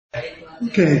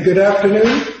Okay, good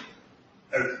afternoon.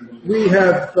 We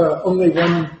have only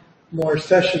one more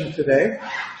session today,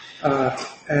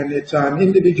 and it's on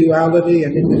individuality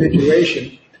and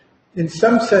individuation. In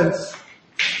some sense,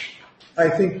 I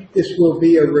think this will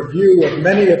be a review of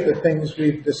many of the things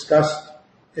we've discussed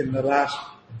in the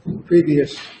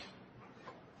previous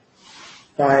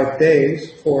 5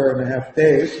 days, 4.5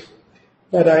 days,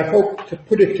 but I hope to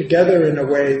put it together in a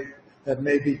way that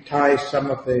maybe ties some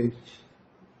of the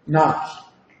knots.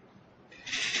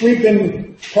 We've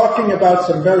been talking about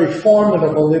some very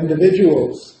formidable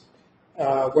individuals,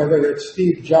 whether it's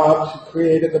Steve Jobs, who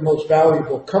created the most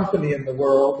valuable company in the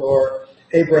world, or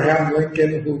Abraham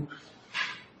Lincoln, who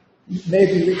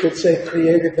maybe we could say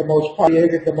created the most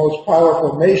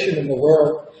powerful nation in the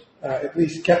world, at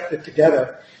least kept it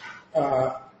together.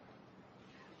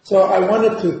 So I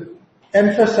wanted to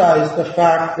emphasize the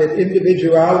fact that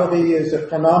individuality is a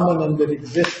phenomenon that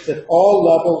exists at all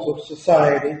levels of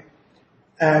society,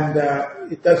 and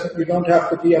you don't have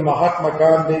to be a Mahatma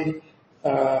Gandhi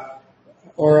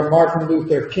or a Martin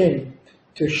Luther King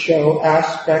to show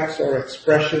aspects or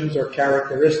expressions or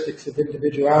characteristics of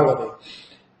individuality.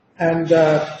 And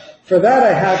for that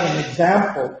I have an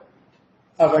example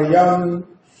of a young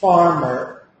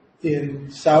farmer in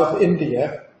South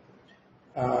India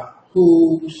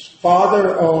whose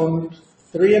father owned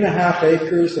 3.5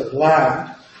 acres of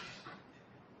land.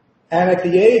 And at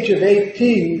the age of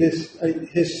 18,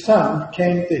 his son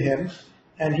came to him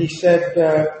and he said,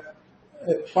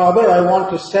 "Father, I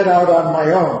want to set out on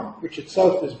my own," which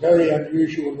itself is very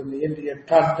unusual in the Indian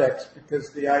context, because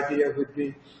the idea would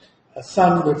be a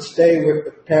son would stay with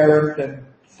the parent and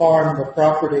farm the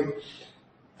property.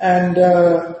 And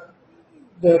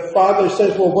the father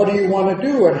says, "Well, what do you want to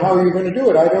do and how are you going to do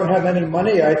it? I don't have any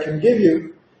money I can give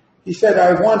you." He said,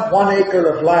 "I want 1 acre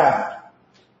of land."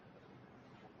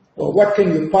 "Well, what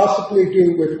can you possibly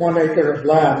do with 1 acre of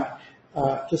land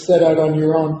to set out on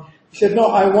your own?" He said, "No,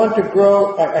 I want to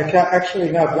grow,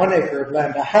 actually not 1 acre of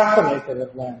land, a half an acre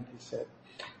of land," he said.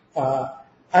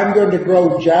 "I'm going to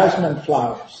grow jasmine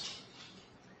flowers."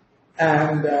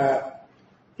 And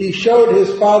he showed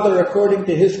his father, according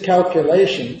to his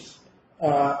calculations,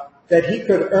 that he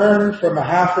could earn from a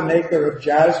half an acre of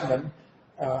jasmine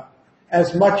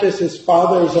as much as his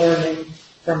father's earning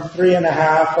from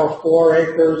 3.5 or 4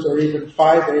 acres or even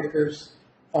 5 acres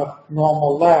of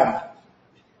normal land.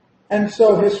 And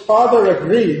so his father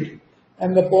agreed,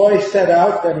 and the boy set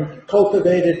out and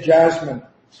cultivated jasmine.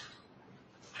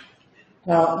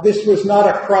 Now, this was not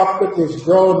a crop that was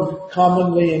grown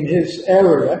commonly in his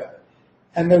area,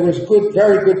 and there was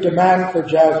very good demand for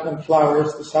jasmine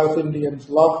flowers. The South Indians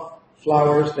love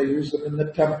flowers. They use them in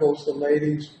the temples. The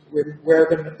ladies wear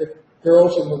them, the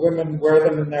girls and the women wear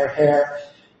them in their hair.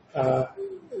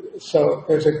 So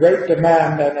there's a great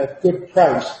demand and a good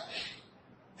price.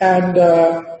 And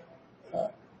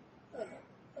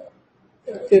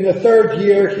in the 3rd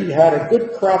year, he had a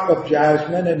good crop of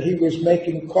jasmine, and he was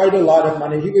making quite a lot of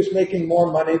money. He was making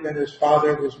more money than his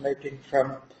father was making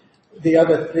from the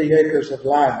other 3 acres of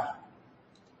land.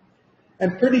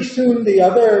 And pretty soon the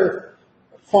other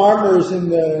farmers in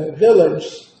the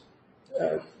village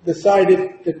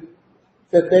decided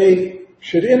that they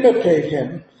should imitate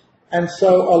him, and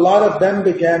so a lot of them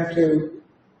began to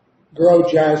grow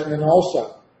jasmine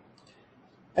also.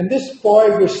 And this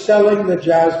boy was selling the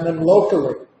jasmine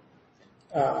locally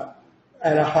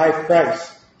at a high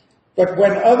price. But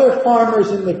when other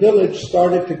farmers in the village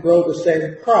started to grow the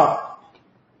same crop,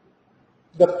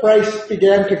 the price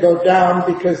began to go down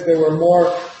because there were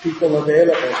more people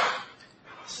available.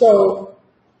 So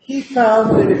he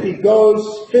found that if he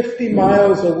goes 50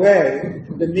 miles away,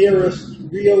 the nearest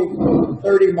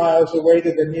 30 miles away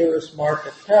to the nearest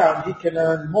market town, he can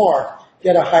earn more,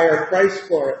 get a higher price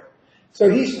for it. So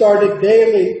he started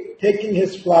daily taking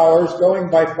his flowers, going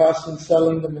by bus and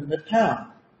selling them in the town.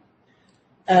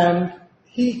 And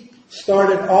he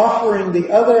started offering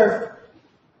the other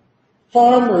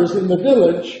farmers in the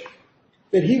village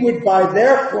that he would buy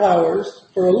their flowers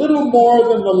for a little more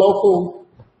than the local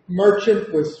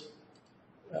merchant was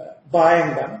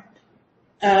buying them.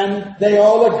 And they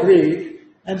all agreed.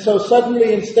 And so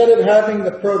suddenly, instead of having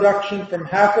the production from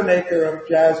half an acre of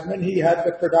jasmine, he had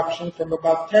the production from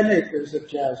about 10 acres of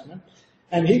jasmine.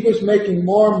 And he was making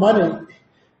more money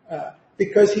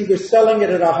because he was selling it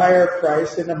at a higher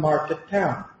price in a market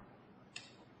town.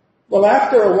 Well,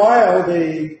 after a while,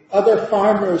 the other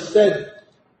farmers said,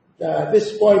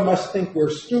 "This boy must think we're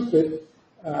stupid.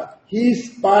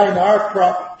 He's buying our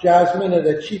crop jasmine at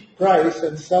a cheap price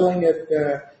and selling it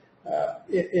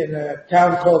in a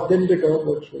town called Dindigul,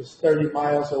 which was 30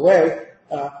 miles away,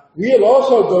 we'll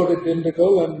also go to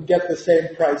Dindigul and get the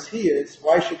same price he is.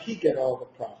 Why should he get all the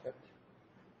profit?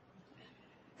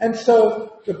 And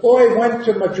so the boy went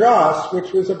to Madras,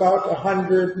 which was about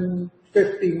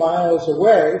 150 miles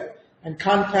away, and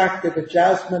contacted a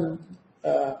jasmine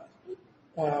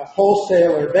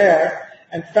wholesaler there,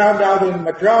 and found out in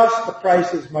Madras the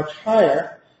price is much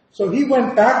higher. So he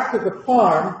went back to the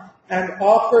farm and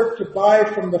offered to buy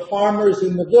from the farmers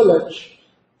in the village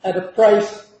at a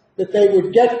price that they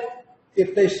would get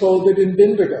if they sold it in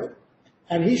Dindigul.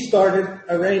 And he started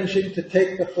arranging to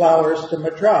take the flowers to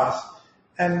Madras.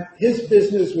 And his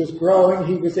business was growing.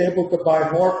 He was able to buy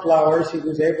more flowers. He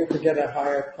was able to get a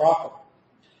higher profit.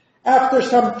 After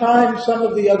some time, some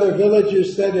of the other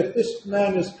villagers said, if this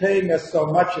man is paying us so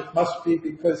much, it must be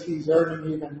because he's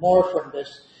earning even more from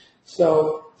this.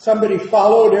 So somebody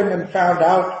followed him and found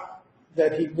out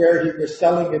that where he was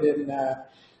selling it in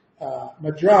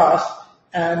Madras,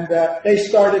 and they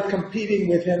started competing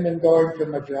with him and going to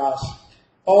Madras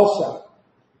also.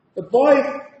 The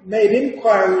boy made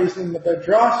inquiries in the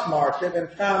Madras market and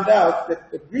found out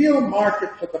that the real market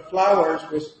for the flowers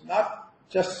was not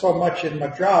just so much in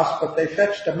Madras, but they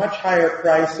fetched a much higher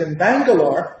price in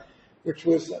Bangalore, which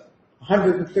was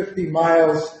 150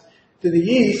 miles to the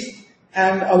east,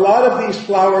 and a lot of these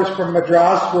flowers from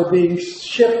Madras were being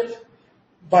shipped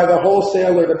by the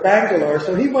wholesaler to Bangalore.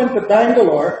 So he went to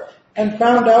Bangalore and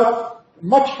found out a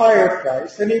much higher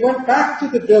price, and he went back to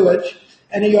the village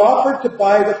and he offered to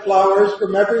buy the flowers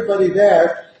from everybody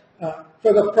there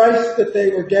for the price that they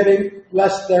were getting,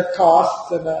 less their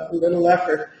costs and a little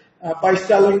effort, by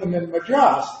selling them in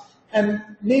Madras. And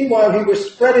meanwhile, he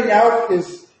was spreading out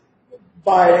his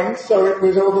buying, so it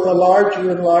was over a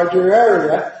larger and larger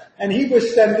area, and he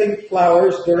was sending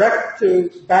flowers direct to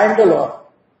Bangalore.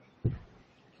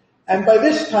 And by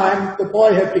this time, the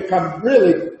boy had become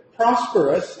really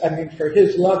prosperous, I mean, for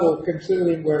his level,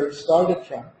 considering where he started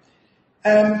from.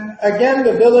 And again,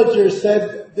 the villagers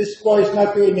said, this boy's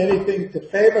not doing anything to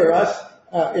favor us.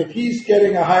 If he's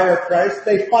getting a higher price,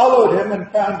 they followed him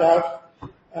and found out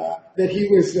that he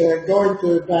was going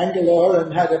to Bangalore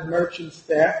and had merchants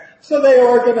there. So they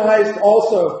organized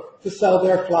also to sell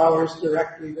their flowers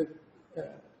directly to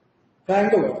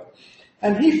Bangalore.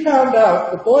 And he found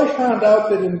out, the boy found out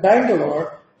that in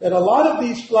Bangalore, that a lot of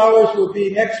these flowers were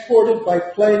being exported by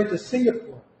plane to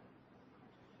Singapore.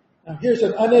 Now here's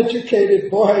an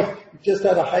uneducated boy who just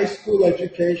had a high school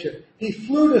education. He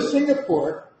flew to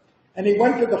Singapore and he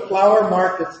went to the flower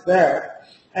markets there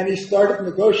and he started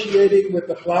negotiating with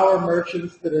the flower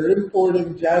merchants that are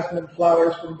importing jasmine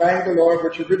flowers from Bangalore,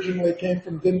 which originally came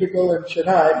from Dindigul and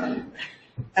Chennai.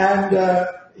 And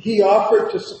he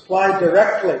offered to supply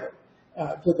directly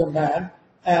to the man.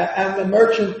 And the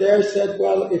merchant there said,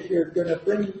 well, if you're going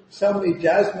to sell me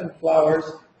jasmine flowers,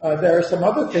 there are some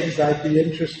other things I'd be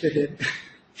interested in.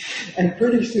 And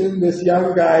pretty soon this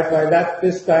young guy, by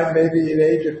this time maybe at the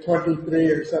age of 23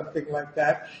 or something like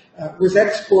that, was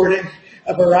exporting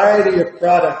a variety of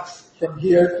products from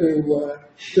here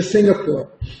to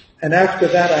Singapore. And after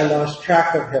that I lost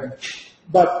track of him.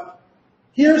 But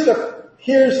here's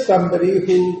somebody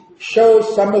who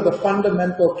shows some of the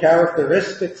fundamental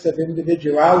characteristics of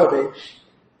individuality,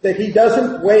 that he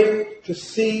doesn't wait to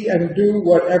see and do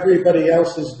what everybody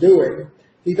else is doing.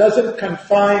 He doesn't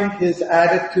confine his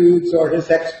attitudes or his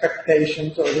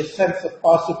expectations or his sense of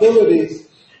possibilities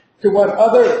to what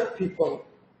other people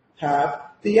have.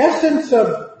 The essence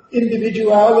of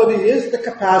individuality is the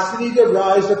capacity to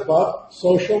rise above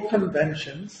social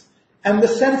conventions and the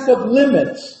sense of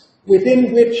limits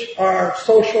within which our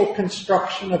social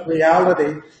construction of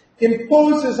reality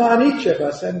imposes on each of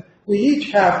us. And we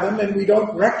each have them, and we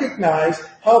don't recognize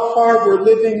how far we're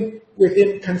living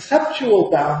within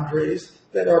conceptual boundaries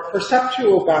that are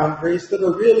perceptual boundaries that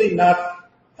are really not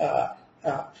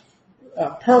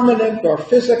permanent or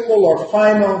physical or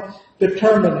final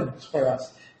determinants for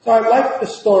us. So I like the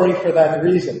story for that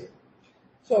reason.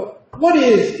 So what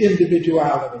is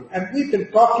individuality? And we've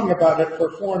been talking about it for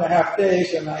 4.5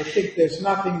 days, and I think there's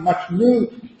nothing much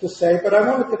new to say, but I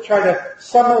wanted to try to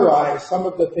summarize some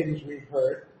of the things we've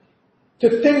heard. To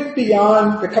think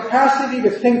beyond, the capacity to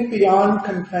think beyond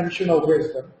conventional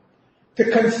wisdom,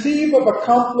 to conceive of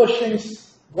accomplishing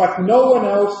what no one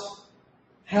else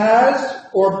has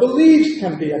or believes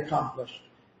can be accomplished.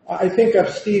 I think of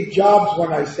Steve Jobs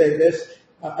when I say this,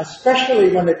 especially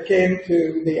when it came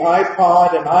to the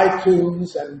iPod and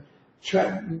iTunes and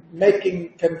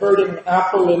converting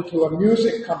Apple into a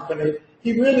music company.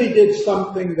 He really did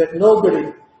something that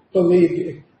nobody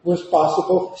believed was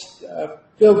possible.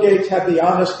 Bill Gates had the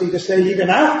honesty to say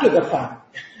even after the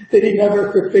fact that he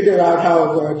never could figure out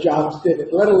how Jobs did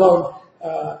it, let alone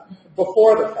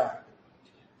before the fact.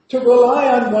 To rely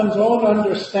on one's own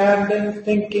understanding,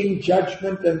 thinking,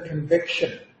 judgment, and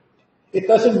conviction. It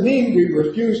doesn't mean we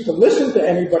refuse to listen to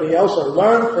anybody else or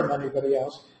learn from anybody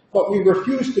else, but we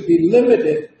refuse to be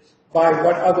limited by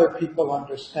what other people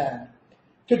understand.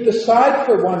 To decide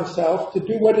for oneself, to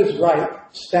do what is right,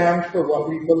 stand for what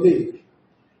we believe.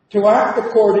 To act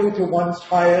according to one's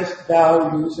highest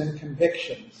values and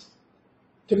convictions.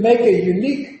 To make a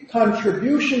unique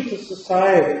contribution to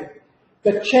society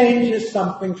that changes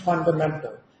something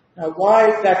fundamental. Now,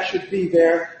 why that should be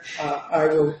there, I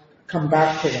will come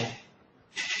back to that.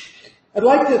 I'd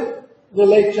like to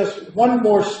relate just one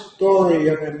more story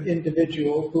of an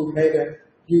individual who made a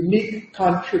unique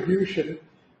contribution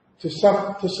to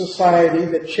society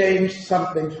that changed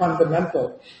something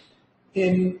fundamental.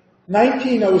 In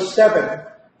 1907,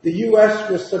 the U.S.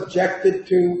 was subjected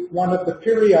to one of the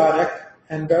periodic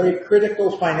and very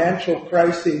critical financial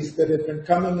crises that had been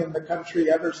coming in the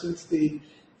country ever since the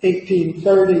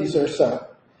 1830s or so.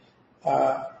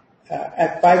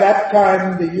 By that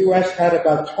time, the U.S. had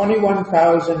about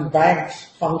 21,000 banks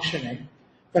functioning,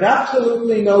 but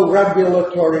absolutely no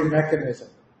regulatory mechanism.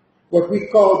 What we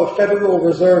call the Federal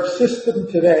Reserve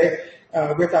System today,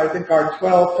 with I think our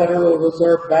 12 Federal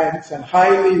Reserve banks and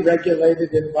highly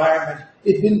regulated environment,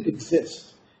 it didn't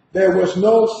exist. There was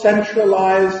no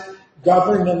centralized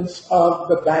governance of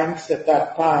the banks at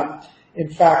that time. In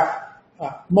fact,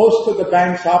 most of the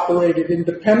banks operated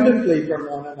independently from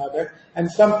one another,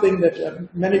 and something that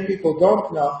many people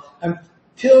don't know,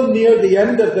 until near the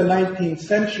end of the 19th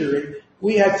century,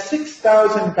 we had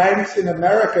 6,000 banks in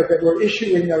America that were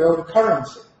issuing their own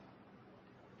currency.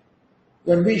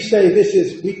 When we say we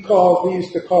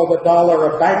used to call the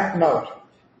dollar a banknote.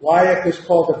 Why it was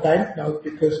called a banknote?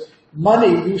 Because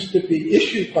money used to be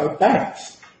issued by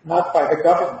banks, not by the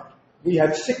government. We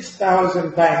had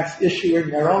 6,000 banks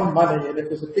issuing their own money, and it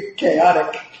was a big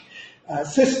chaotic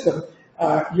system.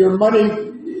 Your money,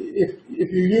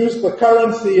 if you use the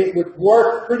currency, it would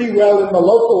work pretty well in the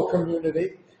local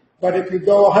community, but if you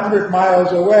go 100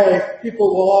 miles away,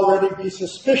 people will already be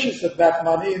suspicious of that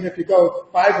money, and if you go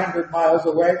 500 miles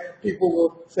away, people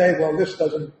will say, well, this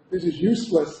is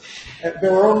useless.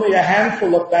 There were only a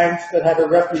handful of banks that had a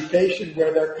reputation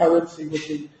where their currency would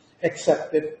be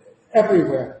accepted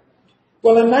everywhere.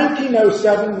 Well, in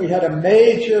 1907, we had a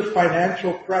major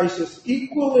financial crisis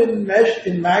equal in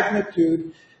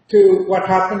magnitude to what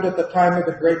happened at the time of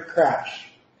the Great Crash,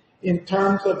 in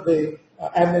terms of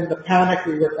and in the panic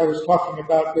I was talking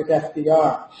about with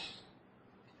FDR.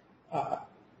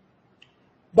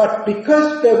 But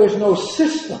because there was no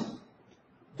system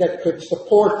that could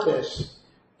support this,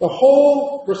 the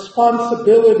whole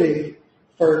responsibility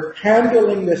for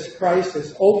handling this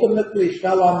crisis ultimately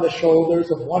fell on the shoulders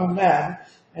of one man,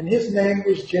 and his name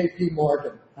was J.P.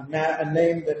 Morgan, a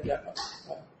name that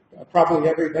probably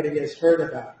everybody has heard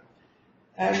about.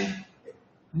 And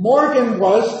Morgan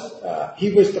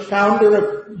he was the founder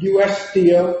of U.S.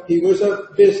 Steel. He was a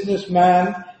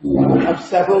businessman of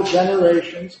several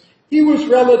generations. He was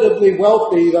relatively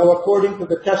wealthy, though, according to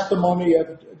the testimony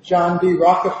of John D.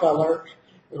 Rockefeller,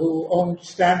 who owned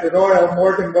Standard Oil.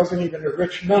 Morgan wasn't even a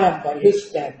rich man by his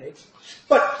standards,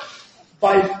 but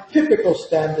by typical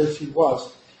standards he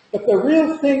was. But the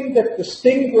real thing that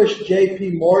distinguished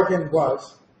J.P. Morgan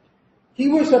was, he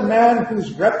was a man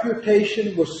whose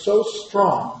reputation was so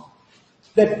strong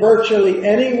that virtually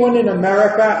anyone in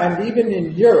America and even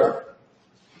in Europe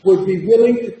would be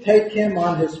willing to take him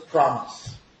on his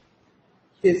promise.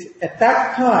 At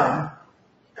that time,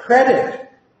 credit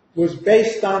was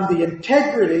based on the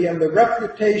integrity and the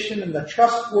reputation and the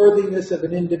trustworthiness of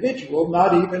an individual,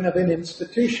 not even of an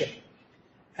institution.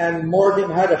 And Morgan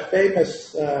had a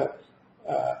famous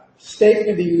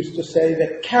statement he used to say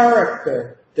that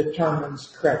character determines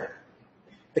credit.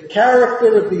 The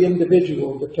character of the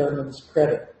individual determines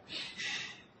credit.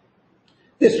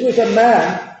 This was a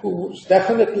man who was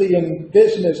definitely in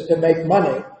business to make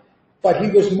money, but he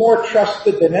was more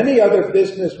trusted than any other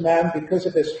businessman because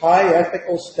of his high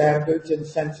ethical standards and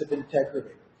sense of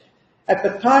integrity. At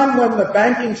the time when the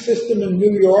banking system in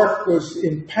New York was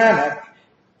in panic,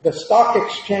 the stock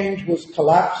exchange was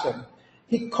collapsing,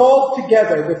 he called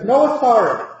together with no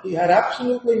authority. He had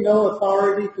absolutely no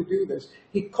authority to do this.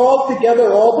 He called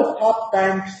together all the top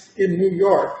banks in New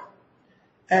York,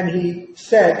 and he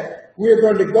said, we're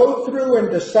going to go through and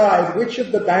decide which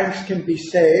of the banks can be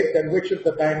saved and which of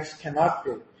the banks cannot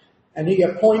be. And he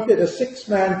appointed a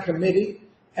 6-man committee,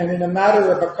 and in a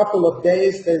matter of a couple of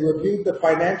days, they reviewed the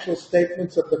financial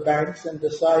statements of the banks and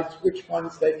decides which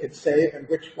ones they could save and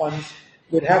which ones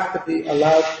would have to be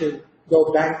allowed to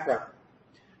go bankrupt.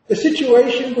 The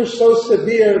situation was so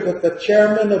severe that the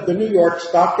chairman of the New York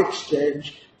Stock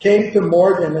Exchange came to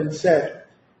Morgan and said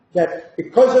that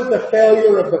because of the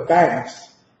failure of the banks,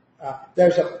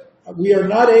 we are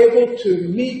not able to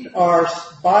meet our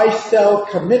buy-sell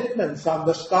commitments on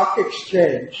the stock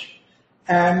exchange.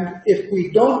 And if we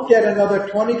don't get another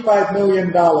 $25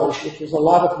 million, which was a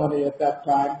lot of money at that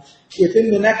time,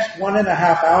 within the next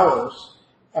 1.5 hours,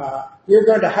 we're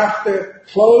going to have to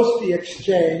close the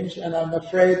exchange, and I'm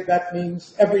afraid that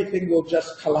means everything will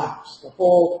just collapse. The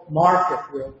whole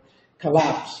market will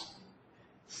collapse.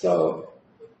 So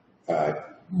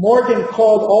Morgan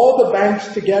called all the banks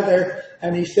together,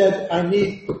 and he said, I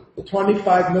need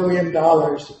 $25 million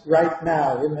right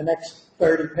now in the next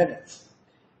 30 minutes.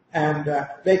 And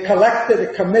they collected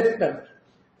a commitment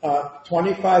of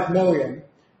 $25 million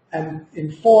and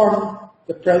informed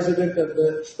the president of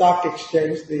the stock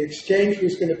exchange the exchange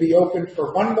was going to be open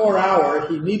for 1 more hour.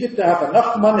 He needed to have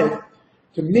enough money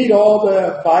to meet all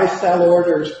the buy-sell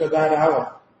orders for that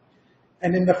hour.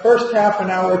 And in the first half an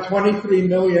hour, 23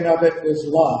 million of it was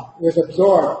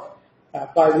absorbed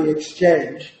by the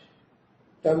exchange.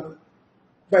 But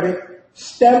it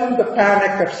stemmed the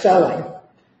panic of selling,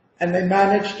 and they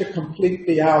managed to complete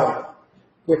the hour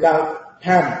without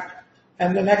panic.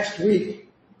 And the next week,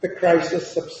 the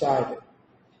crisis subsided.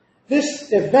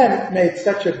 This event made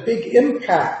such a big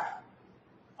impact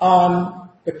on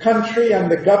the country and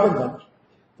the government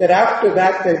that after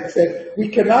that they said, we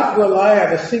cannot rely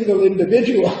on a single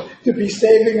individual to be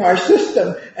saving our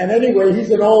system. And anyway,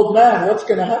 he's an old man. What's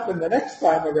going to happen the next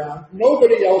time around?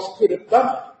 Nobody else could have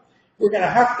done it. We're going to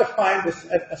have to find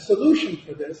a solution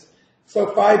for this.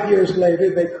 So 5 years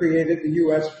later, they created the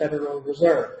U.S. Federal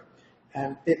Reserve.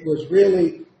 And it was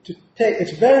really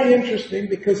it's very interesting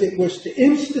because it was to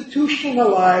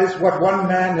institutionalize what one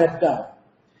man had done.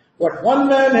 What one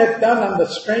man had done on the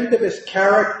strength of his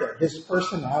character, his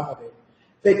personality.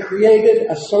 They created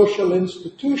a social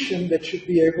institution that should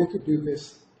be able to do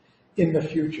this in the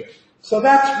future. So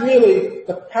that's really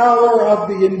the power of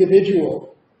the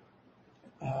individual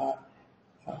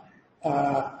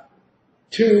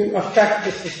to affect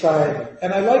the society.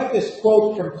 And I like this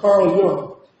quote from Carl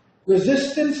Jung.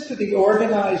 Resistance to the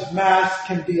organized mass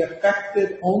can be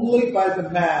effected only by the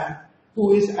man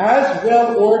who is as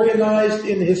well organized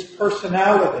in his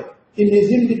personality, in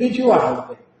his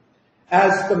individuality,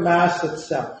 as the mass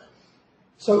itself.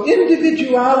 So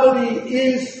individuality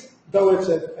is, though it's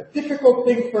a difficult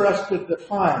thing for us to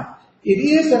define, it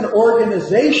is an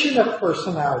organization of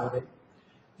personality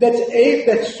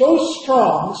that's so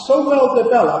strong, so well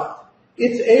developed,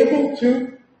 it's able to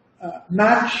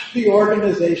match the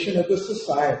organization of the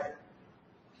society.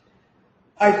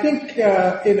 I think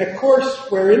in a course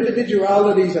where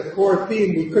individuality is a core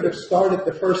theme, we could have started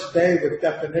the first day with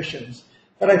definitions.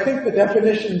 But I think the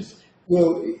definitions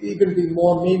will even be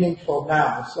more meaningful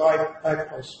now, so I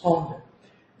postponed it.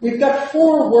 We've got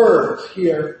 4 words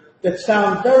here that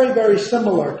sound very, very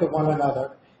similar to one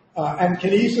another and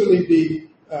can easily be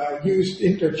used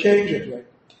interchangeably.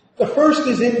 The first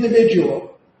is individual.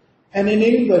 And in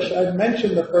English, I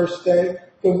mentioned the first day,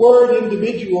 the word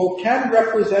individual can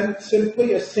represent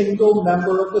simply a single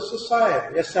member of the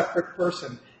society, a separate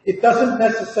person. It doesn't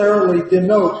necessarily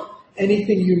denote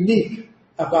anything unique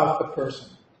about the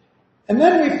person. And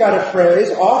then we've got a phrase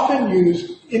often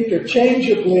used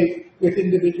interchangeably with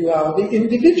individuality,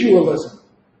 individualism.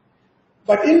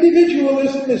 But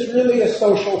individualism is really a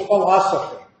social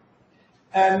philosophy.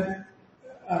 And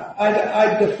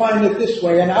I define it this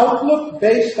way, an outlook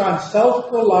based on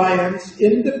self-reliance,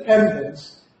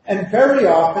 independence, and very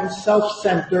often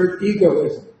self-centered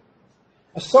egoism.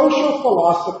 A social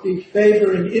philosophy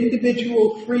favoring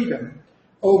individual freedom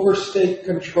over state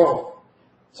control.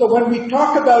 So when we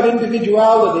talk about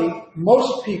individuality,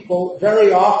 most people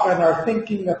very often are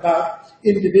thinking about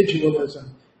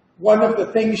individualism. One of the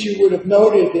things you would have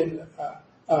noted in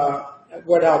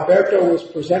what Alberto was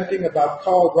presenting about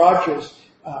Carl Rogers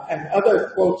and other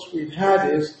quotes we've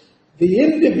had is the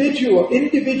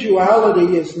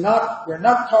individuality is not, we're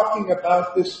not talking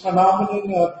about this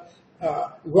phenomenon of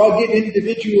rugged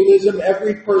individualism,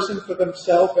 every person for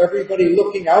themselves, everybody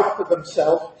looking out for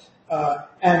themselves,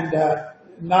 and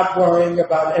not worrying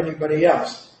about anybody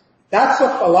else. That's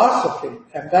a philosophy,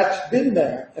 and that's been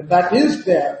there, and that is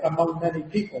there among many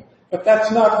people. But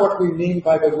that's not what we mean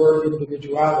by the word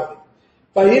individuality.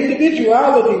 By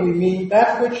individuality, we mean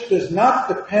that which does not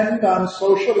depend on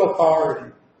social authority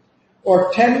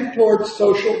or tend towards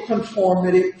social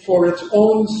conformity for its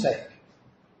own sake.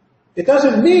 It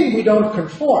doesn't mean we don't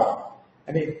conform.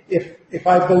 I mean, if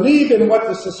I believe in what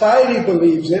the society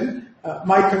believes in,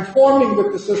 My conforming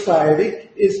with the society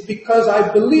is because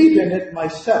I believe in it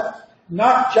myself,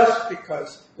 not just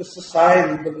because the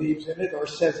society believes in it or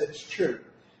says it's true.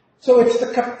 So it's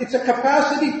a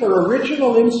capacity for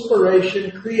original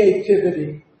inspiration,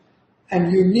 creativity,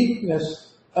 and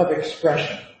uniqueness of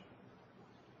expression.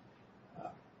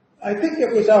 I think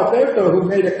it was Alberto who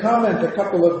made a comment a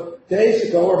couple of days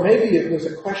ago, or maybe it was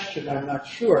a question, I'm not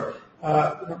sure,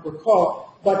 I don't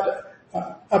recall, but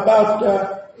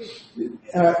about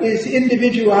is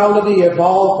individuality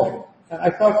evolving? And I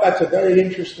thought that's a very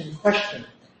interesting question.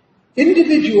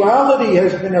 Individuality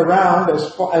has been around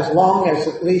as long as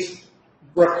at least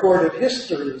recorded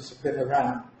histories have been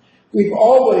around. We've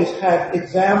always had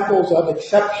examples of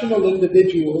exceptional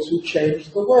individuals who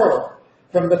changed the world,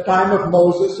 from the time of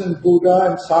Moses and Buddha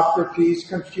and Socrates,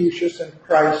 Confucius and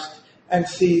Christ and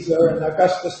Caesar and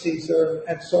Augustus Caesar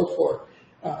and so forth,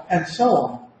 and so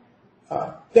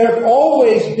on. There have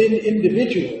always been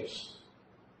individuals,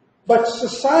 but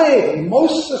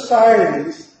most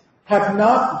societies have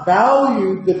not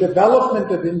valued the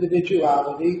development of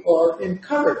individuality or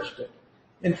encouraged it.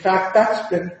 In fact, that's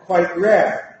been quite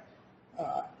rare.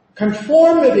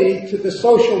 Conformity to the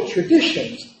social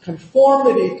traditions,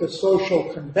 conformity to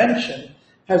social convention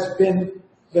has been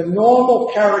the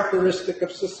normal characteristic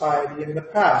of society in the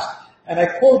past. And I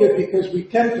quote it because we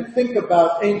tend to think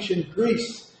about ancient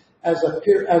Greece as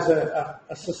a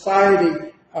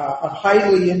society of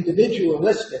highly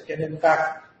individualistic, and in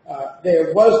fact,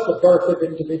 there was the birth of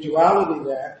individuality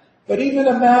there. But even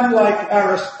a man like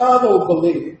Aristotle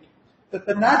believed that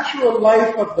the natural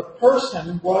life of the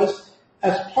person was,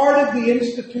 as part of the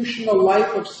institutional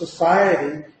life of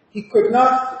society, he could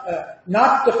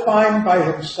not define by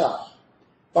himself,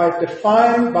 but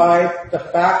defined by the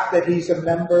fact that he's a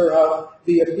member of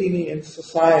the Athenian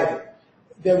society.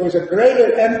 There was a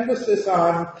greater emphasis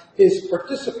on his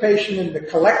participation in the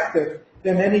collective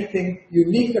than anything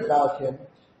unique about him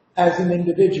as an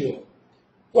individual.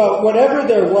 Well, whatever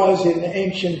there was in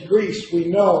ancient Greece, we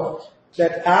know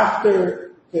that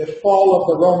after the fall of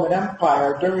the Roman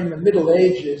Empire, during the Middle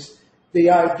Ages, the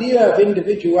idea of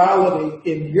individuality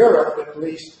in Europe, at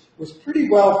least, was pretty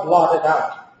well blotted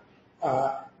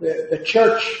out. The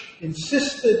church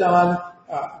insisted on,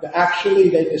 actually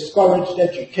they discouraged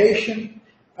education,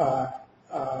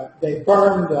 they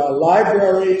burned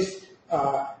libraries,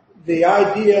 the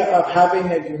idea of having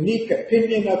a unique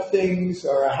opinion of things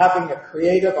or having a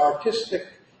creative, artistic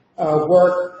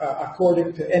work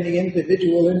according to any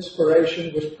individual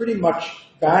inspiration was pretty much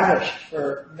banished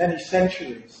for many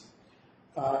centuries.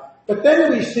 But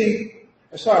then we see,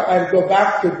 I'll go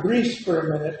back to Greece for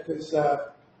a minute, because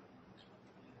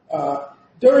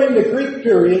during the Greek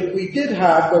period, we did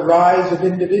have the rise of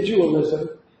individualism.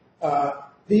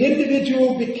 The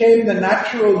individual became the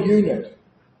natural unit.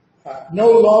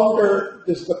 No longer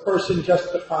is the person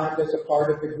just defined as a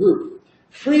part of the group.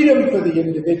 Freedom for the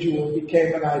individual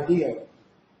became an ideal.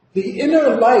 The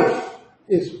inner life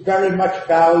is very much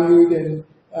valued in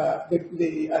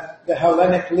the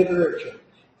Hellenic literature.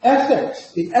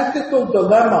 Ethics, the ethical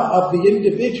dilemma of the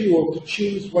individual to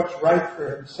choose what's right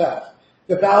for himself.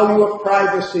 The value of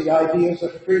privacy, ideas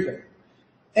of freedom.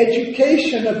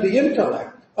 Education of the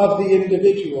intellect of the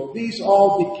individual. These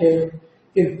all became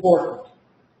important.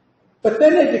 But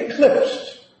then it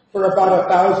eclipsed for about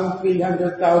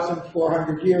 1,300,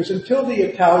 1,400 years until the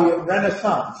Italian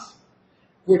Renaissance,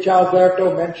 which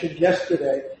Alberto mentioned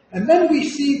yesterday. And then we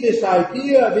see this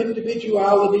idea of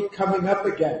individuality coming up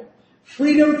again.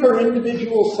 Freedom for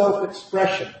individual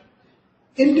self-expression.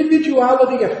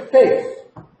 Individuality of faith,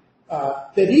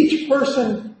 that each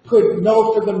person could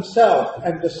know for themselves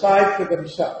and decide for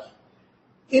themselves.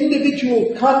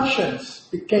 Individual conscience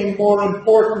became more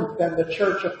important than the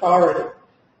church authority.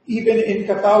 Even in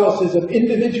Catholicism,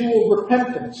 individual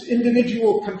repentance,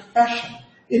 individual confession,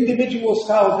 individual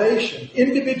salvation,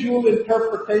 individual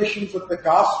interpretations of the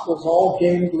Gospels all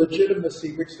gained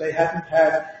legitimacy, which they hadn't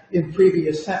had in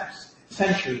previous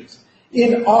centuries.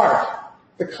 In art,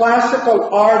 the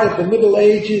classical art of the Middle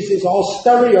Ages is all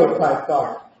stereotyped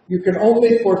art. You can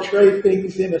only portray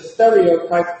things in a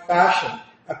stereotyped fashion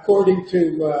according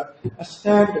to a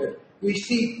standard. We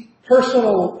see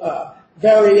personal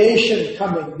variation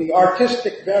coming, the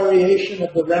artistic variation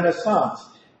of the Renaissance.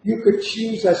 You could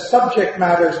choose as subject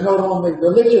matters not only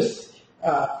religious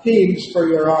themes for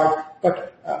your art,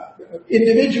 but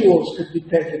individuals could be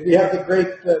painted. We have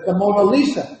the Mona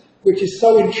Lisa, which is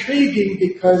so intriguing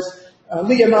because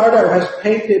Leonardo has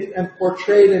painted and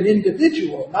portrayed an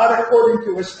individual, not according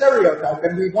to a stereotype,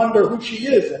 and we wonder who she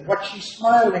is and what she's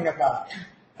smiling about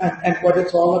and what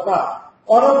it's all about.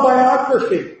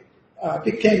 Autobiography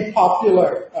became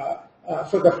popular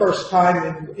for the first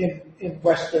time in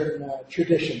Western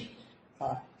tradition.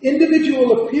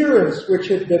 Individual appearance, which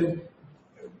had been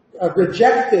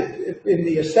rejected in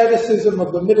the asceticism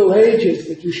of the Middle Ages,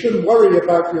 that you shouldn't worry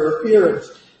about your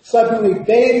appearance, suddenly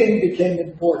bathing became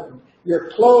important. Your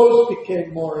clothes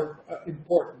became more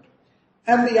important.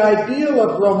 And the ideal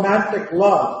of romantic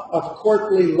love, of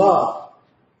courtly love,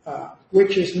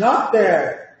 which is not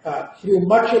there through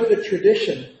much of the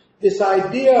tradition, this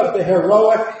idea of the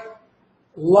heroic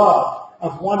love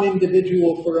of one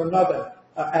individual for another,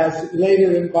 as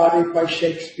later embodied by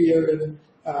Shakespeare and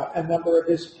a number of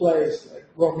his plays, like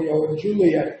Romeo and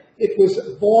Juliet, it was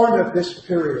born of this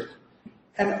period.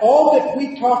 And all that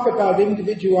we talk about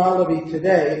individuality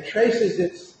today traces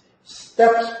its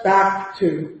steps back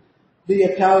to the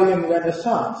Italian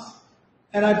Renaissance.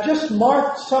 And I've just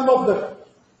marked some of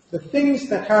the things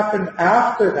that happened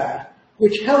after that,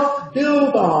 which helped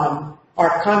build on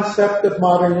our concept of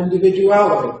modern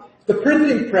individuality. The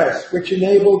printing press, which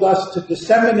enabled us to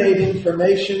disseminate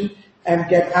information and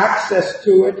get access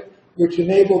to it, which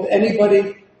enabled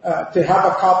anybody to have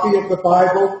a copy of the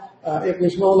Bible. It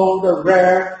was no longer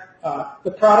rare.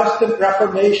 The Protestant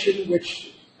Reformation,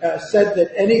 which said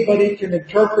that anybody can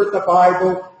interpret the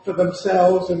Bible for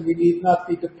themselves and we need not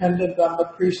be dependent on the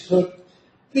priesthood.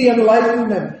 The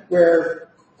Enlightenment, where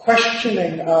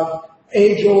questioning of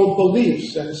age-old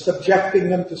beliefs and subjecting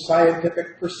them to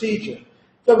scientific procedure.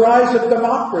 The rise of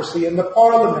democracy in the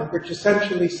parliament, which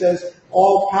essentially says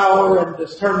all power and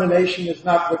determination is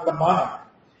not with the monarch.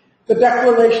 The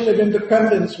Declaration of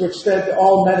Independence, which said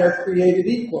all men are created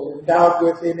equal, endowed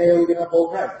with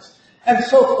inalienable rights, and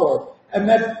so forth. And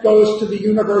that goes to the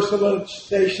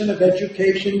universalization of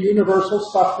education, universal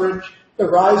suffrage, the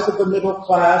rise of the middle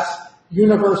class,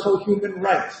 universal human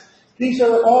rights. These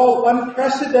are all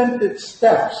unprecedented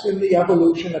steps in the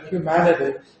evolution of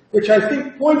humanity, which I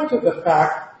think point to the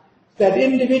fact that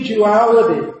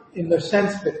individuality, in the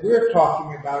sense that we're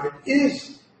talking about it,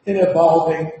 is an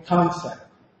evolving concept.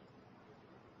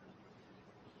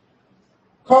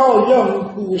 Carl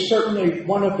Jung, who was certainly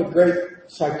one of the great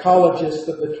psychologists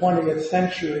of the 20th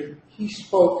century, he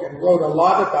spoke and wrote a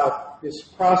lot about this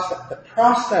process, the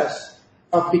process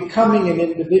of becoming an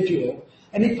individual.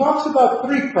 And he talks about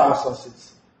three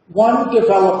processes. One,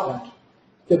 development.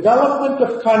 Development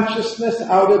of consciousness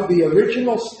out of the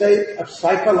original state of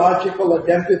psychological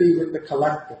identity with the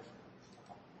collective,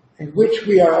 in which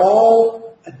we are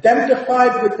all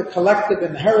identified with the collective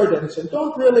inheritance and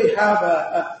don't really have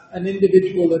an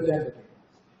individual identity.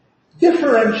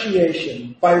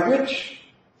 Differentiation, by which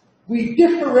we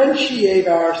differentiate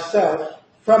ourselves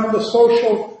from the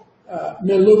social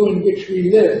milieu in which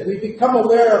we live. We become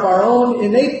aware of our own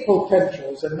innate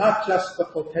potentials and not just the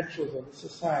potentials of the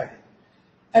society.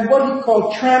 And what he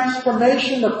called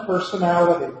transformation of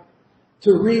personality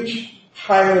to reach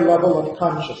higher level of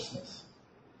consciousness.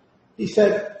 He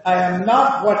said, I am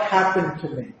not what happened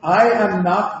to me. I am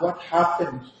not what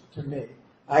happened to me.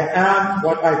 I am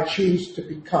what I choose to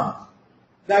become.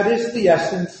 That is the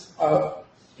essence of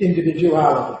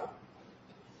individuality.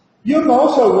 Jung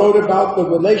also wrote about the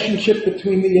relationship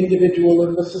between the individual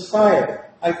and the society.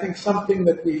 I think something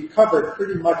that we've covered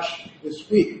pretty much this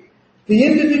week. The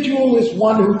individual is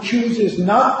one who chooses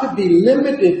not to be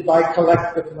limited by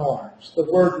collective norms. The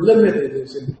word limited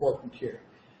is important here.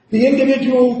 The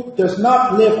individual does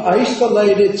not live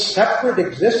isolated, separate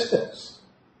existence,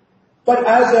 but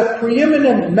as a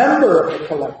preeminent member of the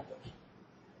collective.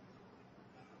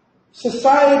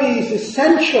 Society is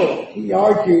essential, he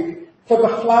argued, for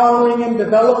the flowering and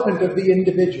development of the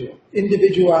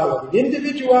individuality.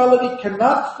 Individuality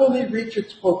cannot fully reach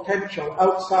its potential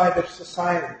outside of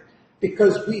society,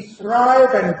 because we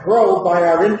thrive and grow by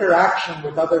our interaction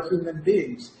with other human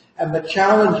beings and the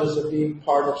challenges of being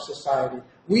part of society.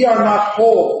 We are not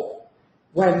whole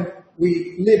when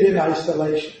we live in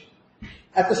isolation.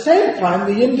 At the same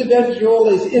time, the individual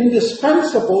is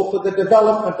indispensable for the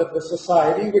development of the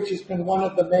society, which has been one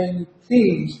of the main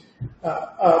themes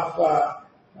of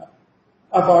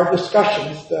our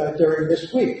discussions during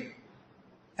this week.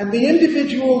 And the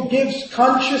individual gives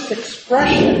conscious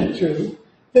expression to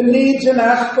the needs and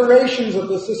aspirations of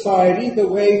the society, the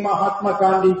way Mahatma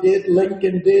Gandhi did,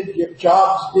 Lincoln did,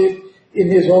 Jobs did in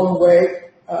his own way,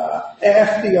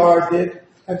 FDR did,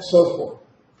 and so forth.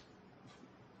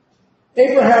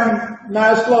 Abraham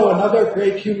Maslow, another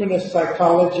great humanist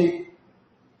psychology,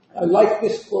 I like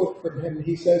this quote from him.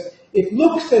 He says, it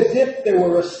looks as if there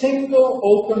were a single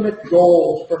ultimate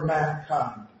goal for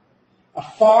mankind, a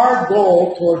far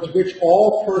goal towards which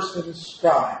all persons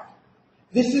strive.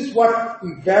 This is what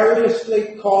we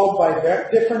variously call by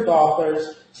different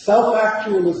authors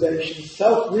self-actualization,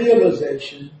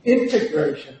 self-realization,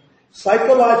 integration,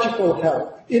 psychological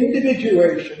health,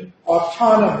 individuation,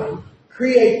 autonomy,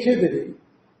 creativity,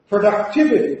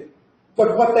 productivity.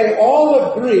 But what they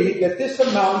all agree that this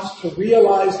amounts to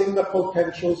realizing the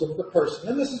potentials of the person.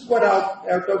 And this is what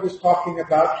Alberto was talking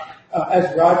about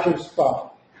as Rogers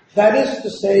thought. That is to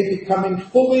say, becoming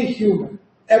fully human,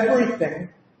 everything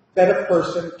that a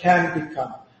person can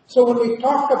become. So when we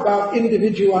talk about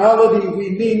individuality,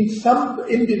 we mean some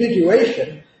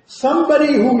individuation,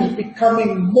 somebody who's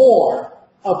becoming more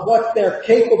of what they're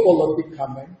capable of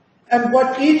becoming, and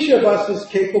what each of us is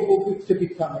capable to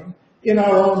becoming in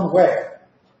our own way.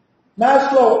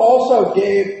 Maslow also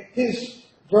gave his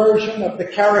version of the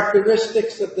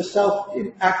characteristics of the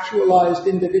self-actualized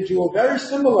individual, very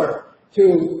similar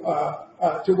to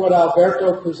what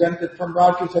Alberto presented from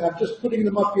Rogers, and I'm just putting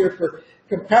them up here for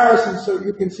comparison so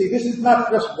you can see this is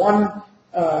not just one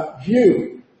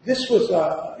view. This was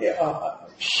a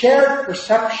shared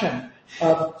perception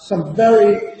of some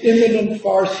very eminent,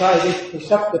 far-sighted,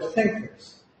 perceptive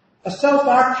thinkers. A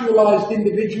self-actualized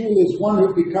individual is one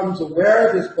who becomes aware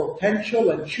of his potential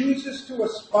and chooses to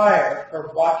aspire for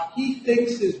what he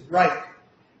thinks is right,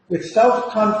 with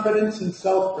self-confidence and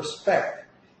self-respect,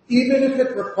 even if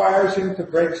it requires him to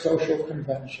break social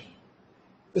convention.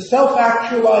 The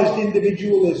self-actualized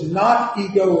individual is not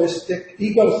egoistic,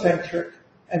 egocentric,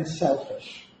 and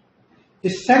selfish.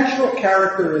 His central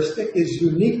characteristic is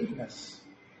uniqueness.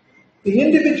 The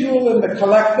individual and the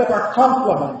collective are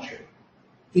complementary.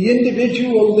 The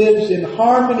individual lives in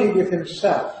harmony with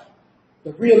himself,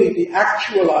 but really the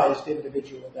actualized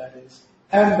individual, that is,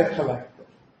 and the collective.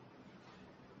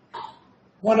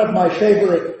 One of my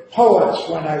favorite poets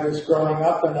when I was growing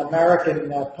up, an American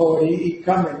poet, E.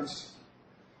 Cummings,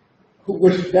 who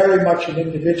was very much an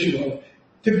individual,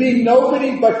 to be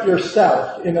nobody but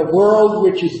yourself in a world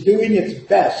which is doing its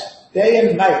best day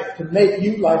and night to make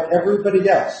you like everybody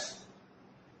else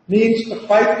means to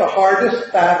fight the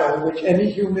hardest battle which any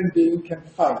human being can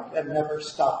fight and never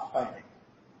stop fighting.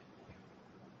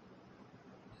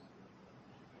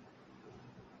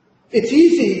 It's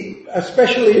easy,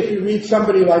 especially if you read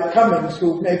somebody like Cummings,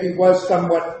 who maybe was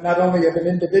somewhat not only of an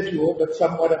individual, but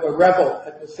somewhat of a rebel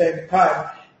at the same time,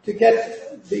 to get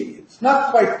it's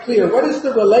not quite clear. What is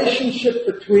the relationship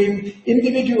between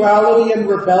individuality and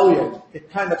rebellion?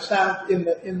 It kind of sounds in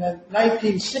the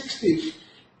 1960s,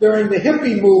 during the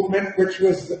hippie movement, which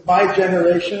was my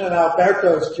generation and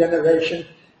Alberto's generation,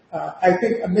 I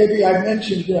think maybe I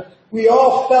mentioned, we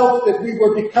all felt that we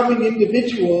were becoming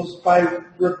individuals by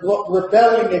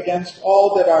rebelling against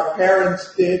all that our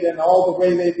parents did and all the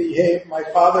way they behaved. My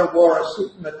father wore a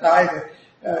suit and a tie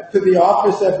to the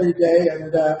office every day,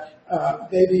 and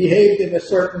they behaved in a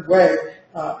certain way.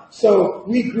 So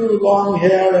we grew long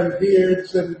hair and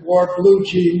beards and wore blue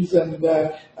jeans and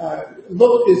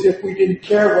looked as if we didn't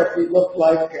care what we looked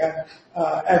like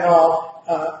and all.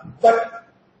 But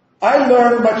I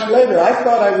learned much later, I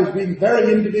thought I was being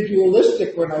very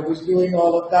individualistic when I was doing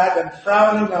all of that and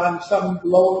frowning on some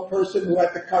lone person who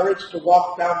had the courage to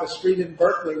walk down the street in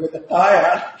Berkeley with a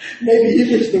tie on. Maybe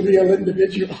he was the real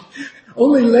individual.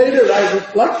 Only later I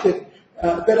reflected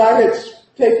that I had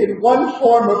taken one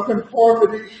form of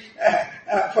conformity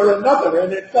for another,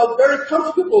 and it felt very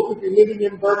comfortable to be living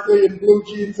in Berkeley in blue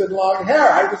jeans and long hair.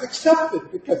 I was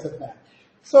accepted because of that.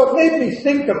 So it made me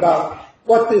think about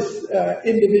what this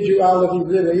individuality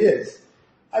really is.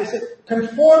 I said,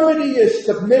 conformity is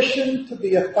submission to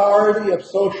the authority of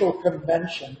social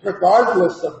convention,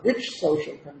 regardless of which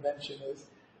social convention is,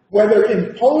 whether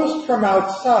imposed from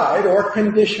outside or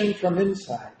conditioned from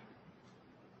inside.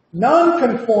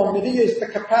 Nonconformity is the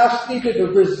capacity to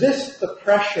resist the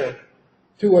pressure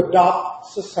to adopt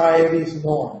society's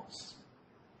norms.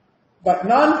 But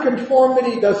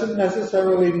nonconformity doesn't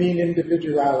necessarily mean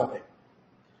individuality.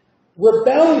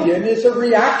 Rebellion is a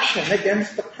reaction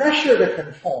against the pressure to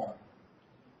conform.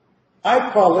 I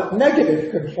call it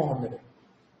negative conformity.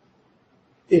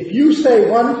 If you say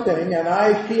one thing and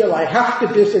I feel I have to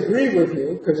disagree with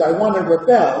you because I want to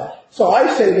rebel, so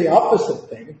I say the opposite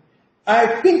thing,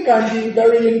 I think I'm being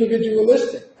very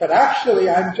individualistic, but actually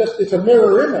it's a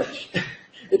mirror image.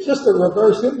 It's just a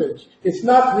reverse image. It's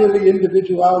not really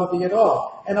individuality at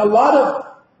all. And a lot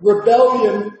of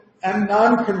rebellion and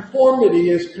nonconformity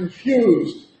is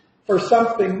confused for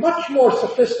something much more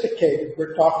sophisticated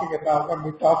we're talking about when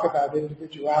we talk about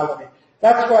individuality.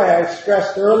 That's why I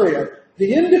stressed earlier,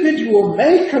 the individual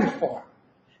may conform.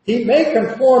 He may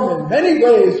conform in many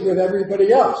ways with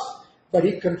everybody else, but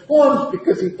he conforms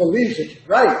because he believes it's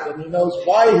right and he knows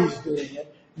why he's doing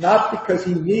it, not because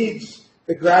he needs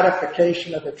the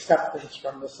gratification of acceptance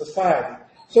from the society.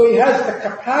 So he has the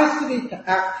capacity to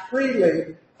act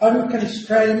freely,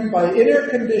 unconstrained by inner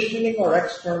conditioning or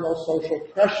external social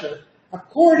pressure,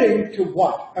 according to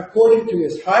what? According to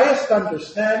his highest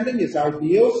understanding, his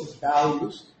ideals, his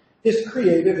values, his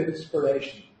creative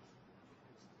inspiration.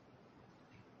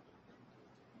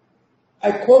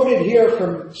 I quoted here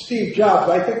from Steve Jobs,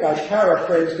 I think I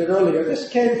paraphrased it earlier. This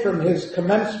came from his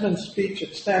commencement speech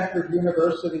at Stanford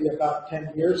University about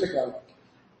 10 years ago,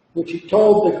 which he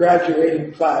told the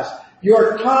graduating class,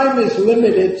 "Your time is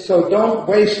limited, so don't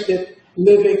waste it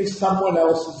living someone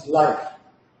else's life.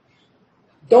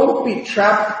 Don't be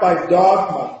trapped by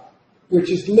dogma,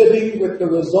 which is living with the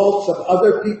results of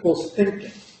other people's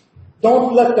thinking.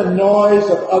 Don't let the noise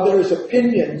of others'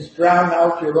 opinions drown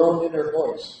out your own inner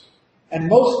voice. And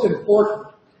most important,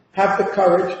 have the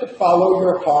courage to follow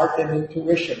your heart and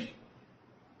intuition.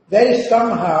 They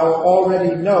somehow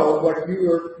already know what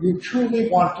you truly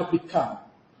want to become.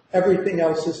 Everything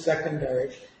else is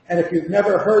secondary." And if you've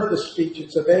never heard the speech,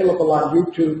 it's available on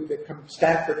YouTube, the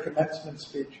Stanford commencement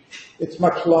speech. It's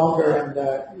much longer and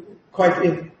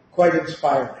quite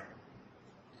inspiring.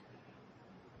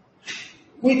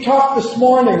 We talked this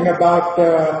morning about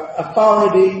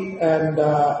authority and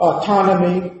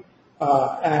autonomy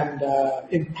and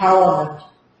empowerment.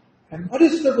 And what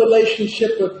is the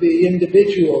relationship of the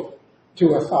individual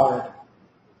to authority?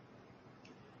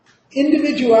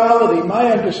 Individuality,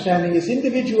 my understanding is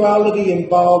individuality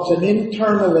involves an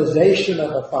internalization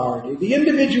of authority. The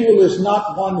individual is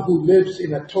not one who lives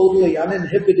in a totally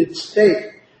uninhibited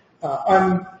state,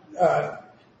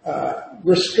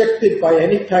 restricted by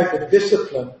any type of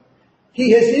discipline.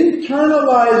 He has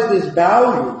internalized his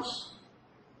values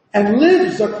and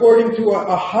lives according to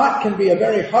can be a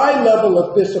very high level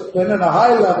of discipline and a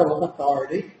high level of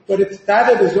authority, but it's that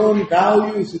of his own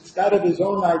values, it's that of his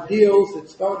own ideals,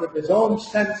 it's that of his own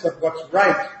sense of what's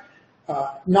right,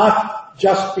 not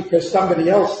just because somebody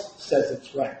else says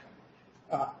it's right.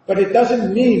 But it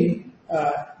doesn't mean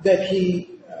that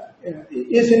he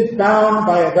isn't bound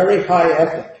by a very high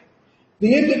ethic.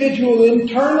 The individual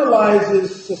internalizes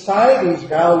society's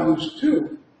values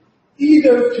too,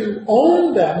 either to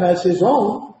own them as his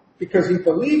own, because he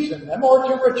believes in them, or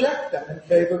to reject them in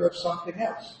favor of something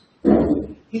else.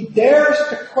 He dares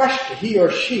to question, he or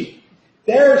she,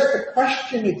 dares to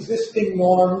question existing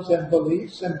norms and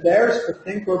beliefs, and dares to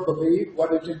think or believe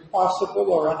what is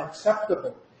impossible or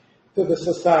unacceptable to the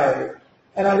society.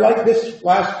 And I like this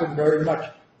last one very much.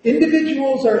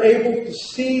 Individuals are able to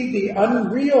see the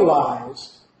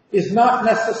unrealized is not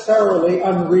necessarily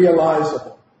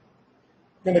unrealizable.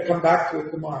 I'm going to come back to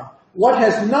it tomorrow. What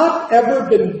has not ever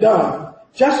been done,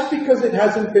 just because it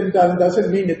hasn't been done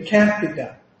doesn't mean it can't be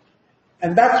done.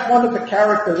 And that's one of the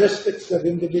characteristics of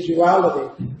individuality,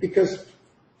 because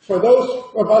for those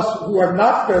of us who are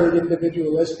not very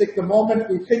individualistic, the moment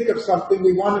we think of something,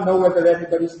 we want to know whether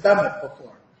anybody's done it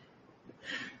before.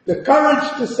 The courage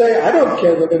to say, I don't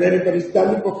care whether anybody's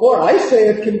done it before, I say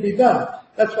it can be done.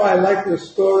 That's why I like the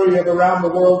story of Around the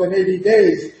World in 80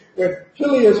 Days, where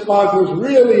Phileas Fogg was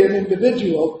really an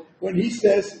individual when he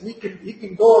says he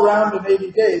can go around in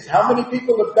 80 days. How many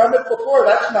people have done it before?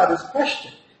 That's not his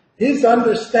question. His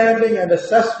understanding and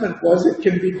assessment was it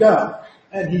can be done,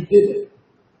 and he did it.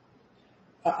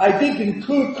 I did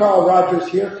include Carl Rogers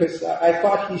here because I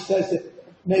thought he says it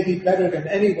maybe better than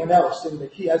anyone else in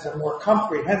that he has a more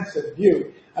comprehensive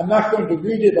view. I'm not going to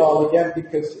read it all again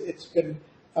because it's been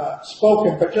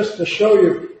spoken, but just to show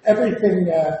you everything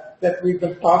that we've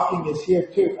been talking is here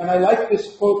too. And I like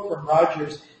this quote from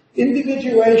Rogers.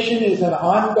 Individuation is an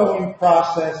ongoing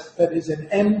process that is an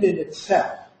end in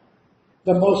itself,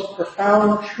 the most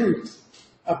profound truth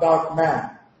about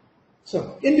man.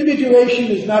 So individuation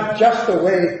is not just a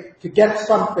way to get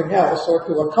something else or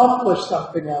to accomplish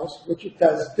something else, which it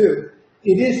does do.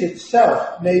 It is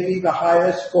itself maybe the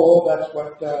highest goal, that's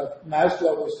what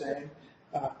Maslow was saying,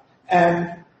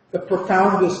 and the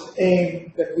profoundest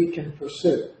aim that we can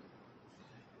pursue.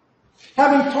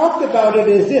 Having talked about it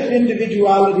as if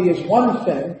individuality is one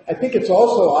thing, I think it's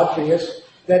also obvious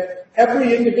that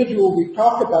every individual we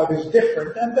talk about is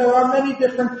different, and there are many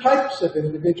different types of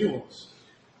individuals.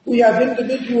 We have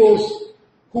individuals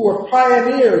who were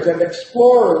pioneers and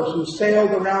explorers who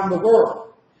sailed around the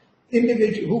world,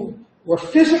 who were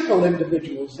physical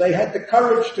individuals. They had the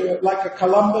courage to, like a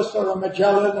Columbus or a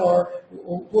Magellan or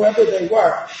whoever they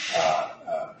were,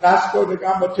 Vasco da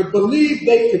Gama, to believe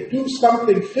they could do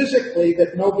something physically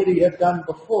that nobody had done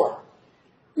before.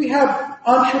 We have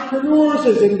entrepreneurs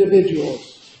as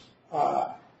individuals.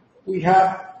 We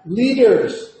have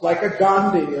leaders like a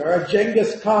Gandhi or a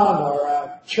Genghis Khan or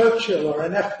a Churchill or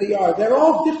an FDR. They're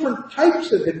all different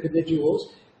types of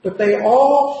individuals, but they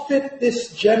all fit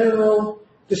this general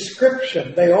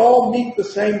description. They all meet the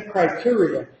same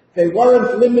criteria. They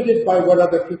weren't limited by what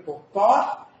other people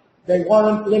thought. They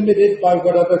weren't limited by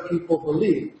what other people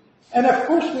believed. And of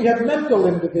course, we have mental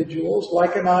individuals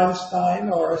like an Einstein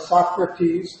or a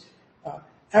Socrates,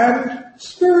 and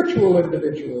spiritual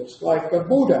individuals like a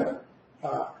Buddha,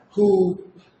 who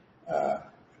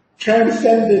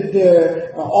transcended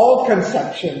all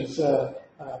conceptions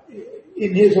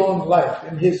in his own life,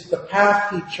 in the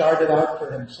path he charted out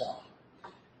for himself.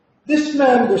 This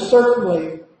man was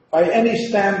certainly, by any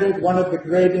standard, one of the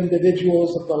great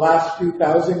individuals of the last few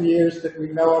thousand years that we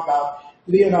know about.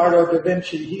 Leonardo da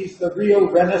Vinci, he's the real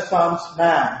Renaissance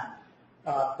man,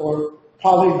 or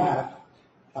polymath.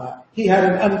 He had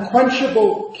an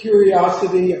unquenchable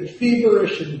curiosity and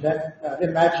feverish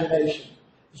imagination.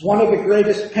 He was one of the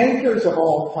greatest painters of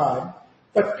all time,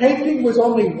 but painting was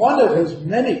only one of his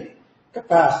many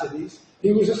capacities.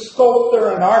 He was a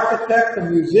sculptor, an architect, a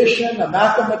musician, a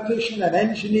mathematician, an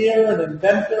engineer, an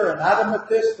inventor, an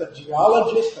atomatist, a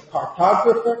geologist, a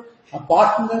cartographer, a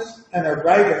botanist, and a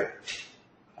writer.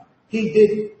 He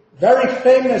did very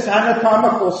famous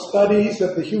anatomical studies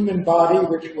of the human body,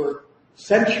 which were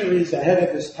centuries ahead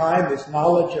of his time, his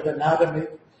knowledge of anatomy.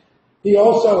 He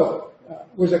also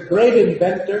was a great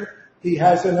inventor. He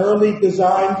has an early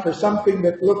design for something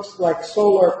that looks like a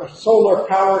solar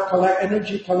power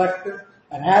energy collector,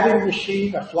 an adding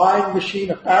machine, a flying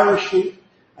machine, a parachute,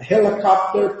 a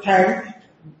helicopter, tank,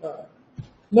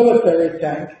 military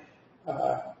tank,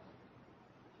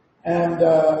 and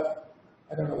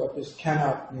I don't know what this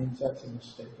cannot means. That's a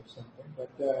mistake or something.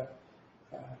 But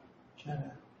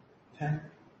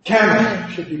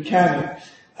cannon should be cannon.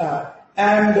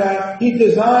 And he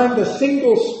designed a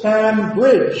single-span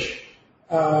bridge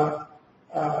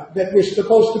that was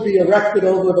supposed to be erected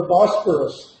over the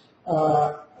Bosporus.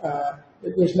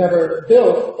 It was never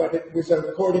built, but it was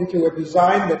according to a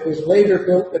design that was later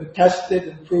built and tested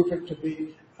and proven to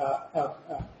be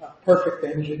perfect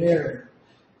engineering.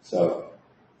 So,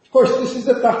 of course, this is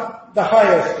at the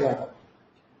highest level.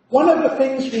 One of the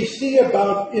things we see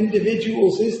about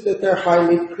individuals is that they're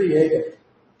highly creative.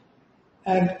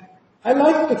 And I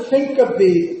like to think of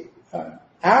the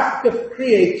act of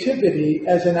creativity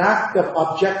as an act of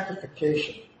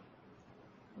objectification.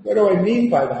 What do I mean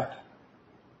by that?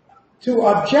 To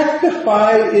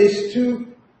objectify is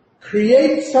to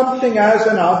create something as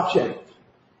an object.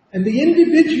 And the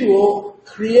individual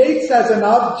creates as an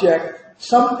object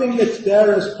something that's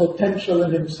there as potential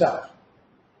in himself.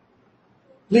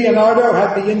 Leonardo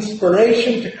had the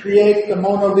inspiration to create the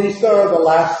Mona Lisa or the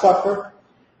Last Supper.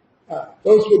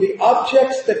 Those were the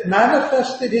objects that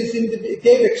manifested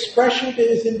gave expression to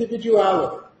his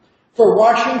individuality. For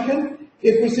Washington,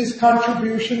 it was his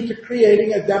contribution to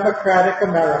creating a democratic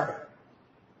America.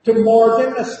 To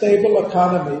Morgan, a stable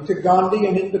economy. To Gandhi,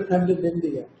 an independent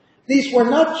India. These were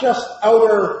not just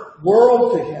outer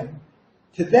world to him.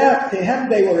 To him,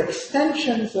 they were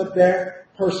extensions of their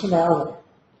personality.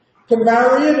 To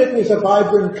Marriott, it was a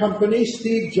vibrant company.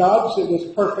 Steve Jobs, it was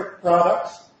perfect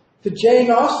products. To Jane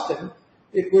Austen,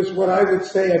 it was what I would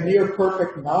say a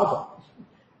near-perfect novel,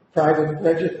 Pride and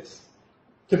Prejudice.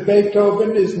 To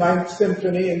Beethoven, his Ninth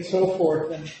Symphony, and so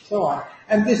forth and so on.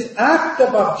 And this act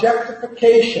of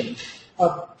objectification,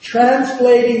 of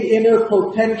translating inner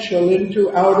potential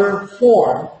into outer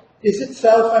form, is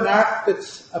itself an act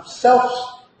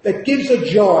that gives a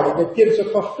joy, that gives a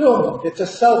fulfillment. It's a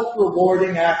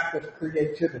self-rewarding act of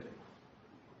creativity.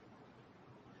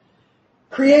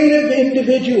 Creative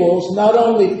individuals not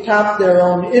only tap their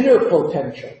own inner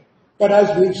potential, but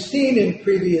as we've seen in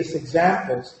previous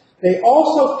examples, they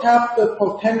also tap the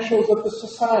potentials of the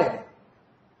society.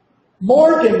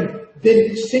 Morgan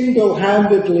didn't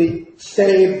single-handedly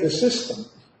save the system.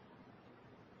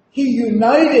 He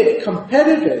united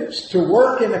competitors to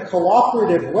work in a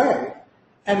cooperative way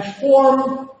and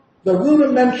formed the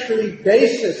rudimentary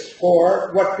basis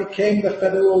for what became the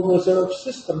Federal Reserve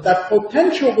System. That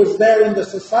potential was there in the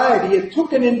society. It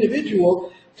took an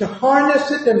individual to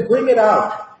harness it and bring it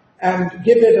out and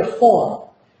give it a form.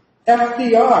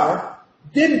 FDR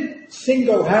didn't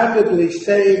single-handedly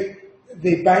save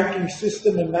the banking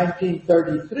system in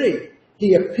 1933.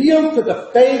 He appealed to the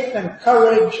faith and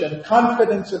courage and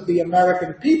confidence of the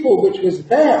American people, which was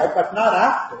there but not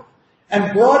active,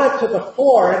 and brought it to the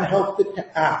fore and helped it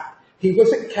to act. He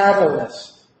was a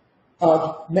catalyst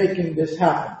of making this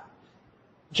happen.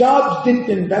 Jobs didn't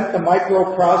invent the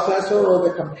microprocessor or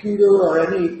the computer or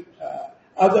any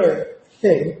other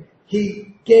thing.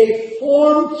 He gave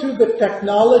form to the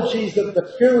technologies of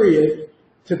the period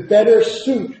to better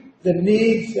suit the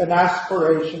needs and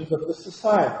aspirations of the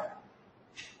society.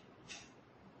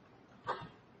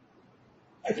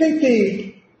 I think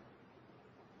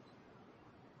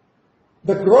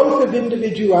the growth of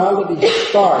individuality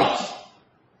starts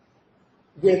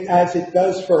with, as it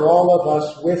does for all of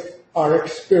us, with our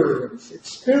experience.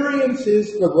 Experience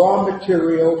is the raw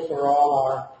material for all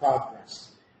our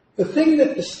progress. The thing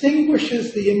that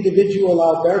distinguishes the individual,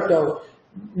 Alberto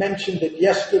mentioned it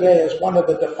yesterday as one of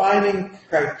the defining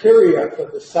criteria for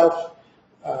the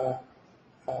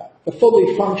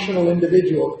fully functional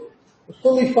individual. The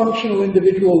fully functional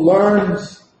individual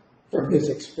learns from his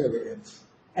experience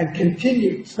and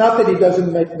continues. It's not that he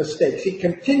doesn't make mistakes. He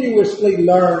continuously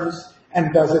learns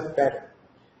and does it better.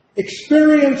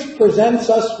 Experience presents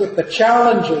us with the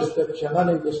challenges that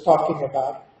Janani was talking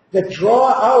about that draw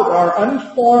out our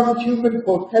unformed human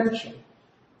potential.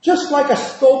 Just like a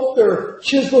sculptor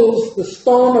chisels the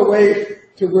stone away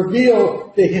to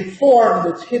reveal the form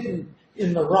that's hidden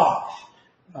in the rock.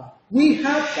 We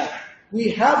have that. We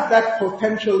have that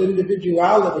potential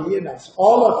individuality in us.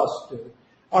 All of us do.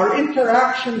 Our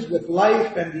interactions with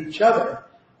life and each other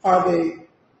are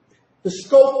the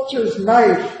sculptor's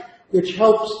knife which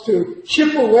helps to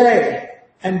chip away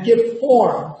and give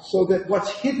form so that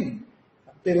what's hidden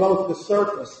below the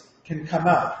surface can come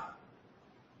out.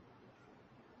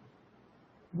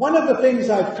 One of the things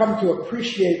I've come to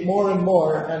appreciate more and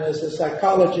more, and as a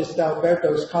psychologist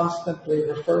Alberto is constantly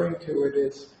referring to it,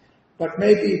 is, but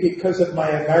maybe because of my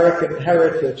American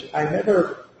heritage, I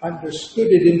never understood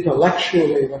it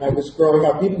intellectually when I was growing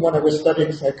up, even when I was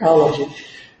studying psychology,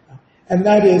 and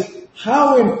that is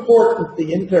how important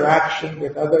the interaction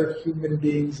with other human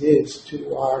beings is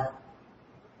to our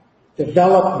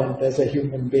development as a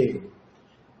human being.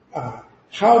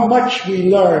 How much we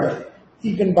learn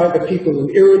even by the people who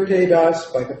irritate us,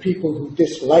 by the people who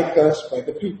dislike us, by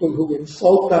the people who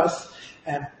insult us.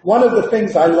 And one of the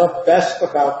things I love best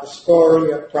about the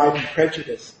story of Pride and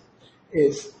Prejudice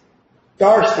is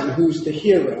Darcy, who's the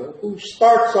hero, who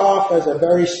starts off as a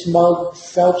very smug,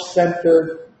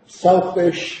 self-centered,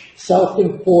 selfish,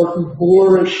 self-important,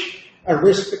 boorish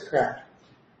aristocrat.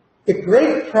 The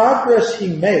great progress he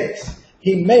makes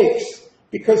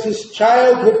because his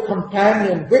childhood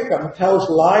companion, Wickham, tells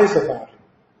lies about him.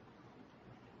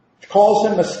 Calls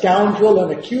him a scoundrel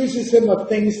and accuses him of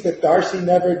things that Darcy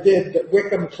never did, that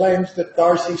Wickham claims that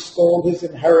Darcy stole his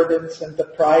inheritance and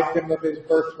deprived him of his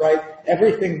birthright.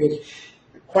 Everything was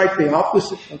quite the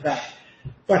opposite of that.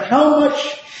 But how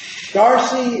much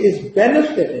Darcy is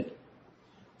benefited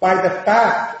by the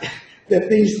fact that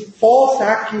these false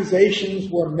accusations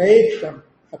were made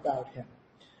about him.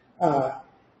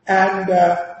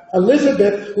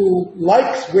 Elizabeth, who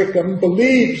likes Wickham,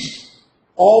 believes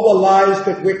all the lies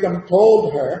that Wickham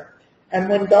told her. And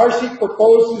when Darcy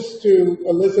proposes to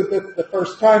Elizabeth the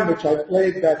first time, which I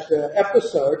played that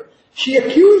episode, she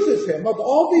accuses him of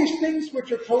all these things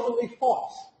which are totally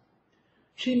false.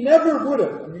 She never would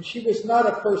have. I mean, she was not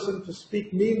a person to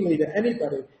speak meanly to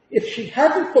anybody. If she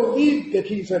hadn't believed that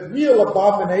he's a real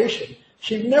abomination,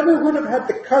 she never would have had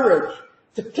the courage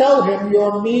to tell him,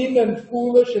 you're mean and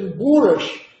foolish and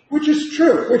boorish, which was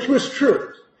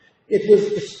true. It was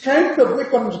the strength of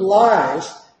Wickham's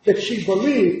lies that she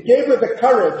believed gave her the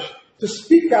courage to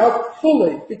speak out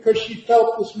fully, because she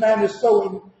felt this man is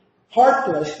so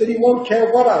heartless that he won't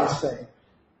care what I say.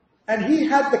 And he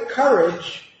had the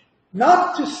courage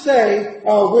not to say,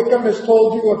 oh, Wickham has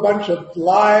told you a bunch of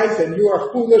lies and you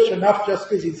are foolish enough just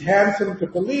because he's handsome to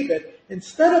believe it.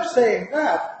 Instead of saying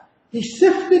that, he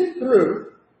sifted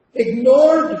through,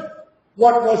 ignored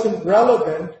what wasn't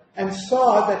relevant, and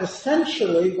saw that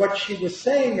essentially what she was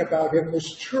saying about him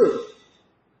was true.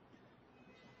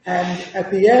 And at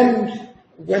the end,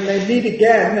 when they meet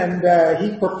again and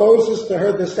he proposes to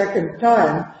her the second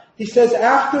time, he says,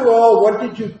 after all, what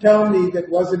did you tell me that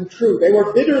wasn't true? They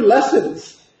were bitter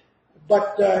lessons,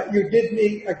 but you did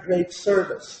me a great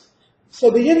service. So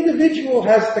the individual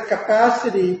has the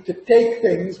capacity to take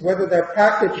things, whether they're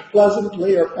packaged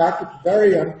pleasantly or packaged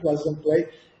very unpleasantly,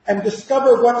 and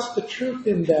discover what's the truth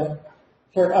in them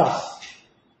for us.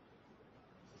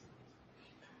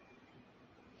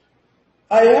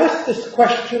 I asked this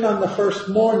question on the first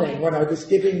morning when I was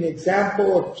giving the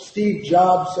example of Steve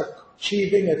Jobs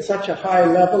achieving at such a high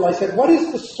level. I said, what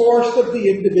is the source of the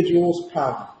individual's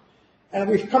power? And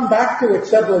we've come back to it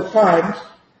several times.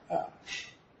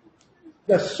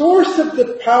 The source of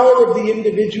the power of the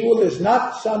individual is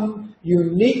not some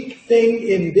unique thing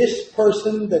in this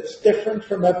person that's different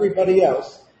from everybody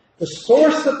else. The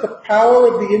source of the power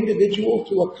of the individual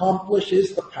to accomplish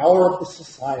is the power of the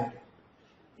society.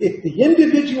 If the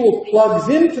individual plugs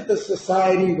into the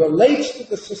society, relates to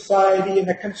the society in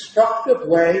a constructive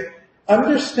way,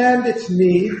 understands its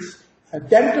needs,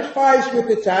 identifies with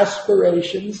its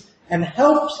aspirations, and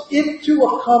helps it to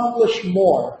accomplish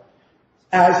more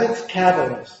as its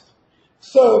catalyst.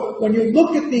 So when you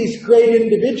look at these great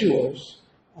individuals,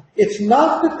 it's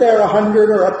not that they're 100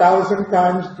 or 1,000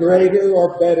 times greater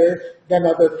or better than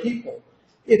other people.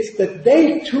 It's that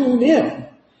they tune in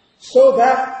so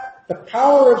that the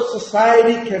power of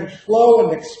society can flow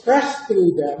and express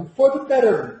through them for the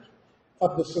betterment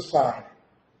of the society.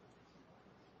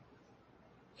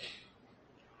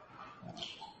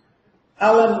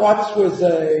 Alan Watts was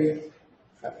a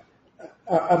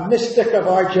mystic of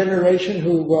our generation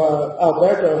who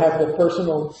Alberto had the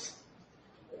personal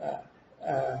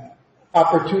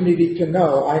opportunity to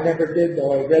know. I never did,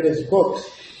 though. I read his books.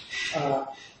 I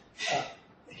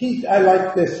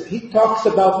like this. He talks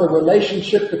about the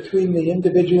relationship between the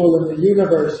individual and the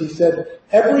universe. He said,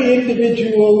 every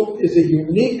individual is a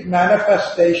unique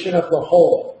manifestation of the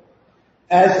whole,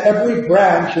 as every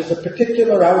branch is a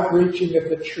particular outreaching of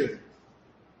the tree.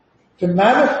 To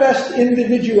manifest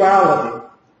individuality,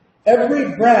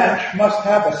 every branch must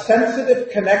have a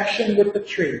sensitive connection with the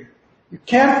tree. You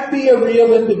can't be a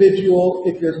real individual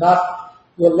if you're not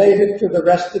related to the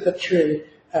rest of the tree,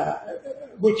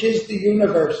 which is the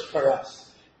universe for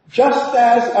us. Just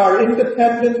as our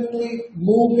independently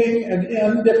moving and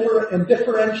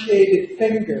undifferentiated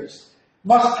fingers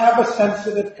must have a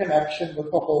sensitive connection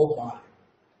with the whole body.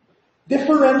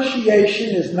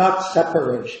 Differentiation is not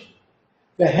separation.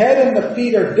 The head and the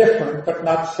feet are different, but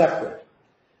not separate.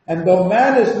 And though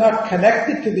man is not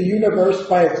connected to the universe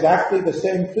by exactly the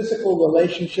same physical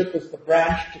relationship as the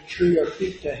branch to tree or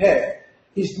feet to head,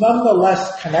 he's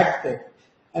nonetheless connected,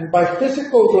 and by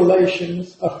physical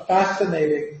relations of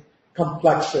fascinating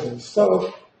complexity.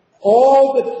 So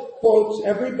all the quotes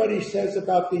everybody says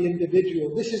about the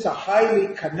individual, this is a highly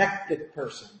connected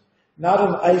person, not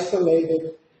an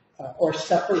isolated or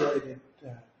separated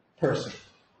person.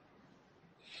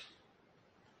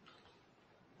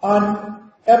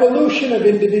 On evolution of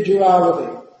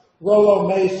individuality, Rollo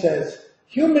May says,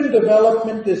 human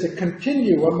development is a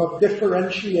continuum of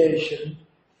differentiation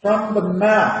from the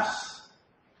mass,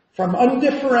 from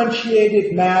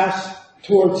undifferentiated mass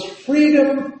towards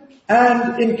freedom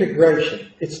and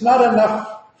integration. It's not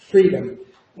enough freedom.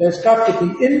 There's got to be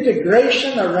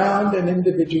integration around an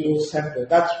individual center.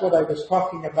 That's what I was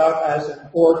talking about as an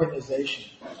organization.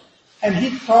 And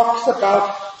he talks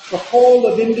about the whole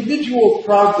of individual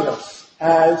progress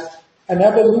as an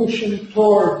evolution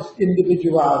towards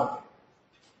individuality.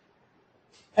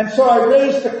 And so I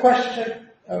raised the question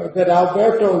that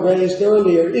Alberto raised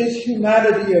earlier, is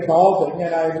humanity evolving?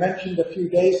 And I mentioned a few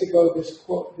days ago this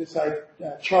quote,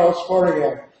 Charles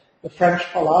Fourier, the French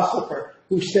philosopher,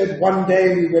 who said one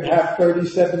day we would have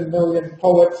 37 million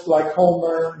poets like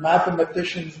Homer,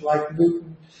 mathematicians like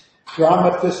Newton,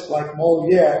 dramatists like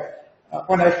Moliere.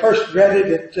 When I first read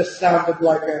it, it just sounded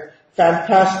like a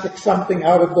fantastic something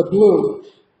out of the blue.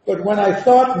 But when I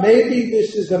thought maybe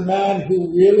this is a man who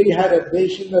really had a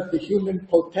vision of the human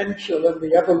potential and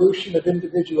the evolution of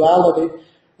individuality,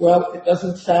 well, it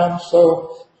doesn't sound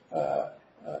so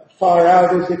far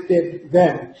out as it did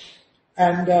then.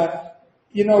 And,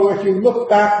 if you look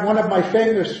back, one of my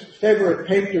favorite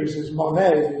painters is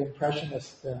Monet, the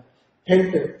Impressionist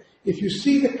painter. If you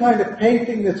see the kind of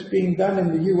painting that's being done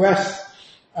in the U.S.,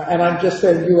 and I'm just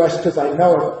saying U.S. because I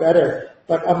know it better,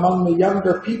 but among the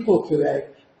younger people today,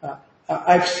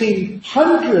 I've seen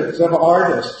hundreds of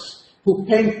artists who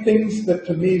paint things that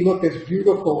to me look as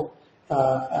beautiful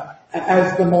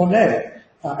as the Monet.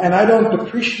 And I don't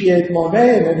depreciate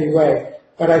Monet in any way,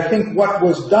 but I think what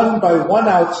was done by one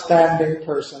outstanding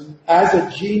person as a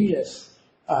genius,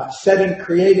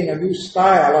 creating a new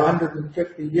style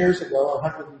 150 years ago,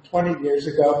 120 years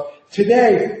ago.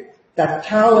 Today, that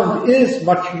talent is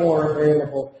much more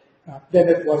available than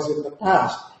it was in the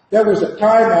past. There was a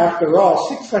time, after all,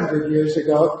 600 years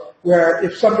ago, where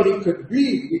if somebody could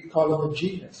read, we'd call him a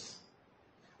genius.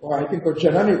 Or I think what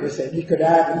Giannini was saying, he could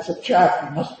add and subtract, he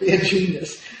must be a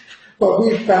genius. But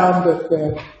we found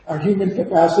that our human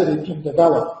capacity can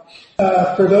develop.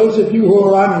 For those of you who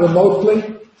are on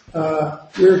remotely,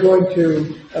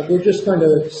 we're just going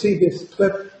to see this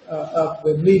clip of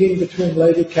the meeting between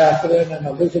Lady Catherine and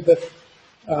Elizabeth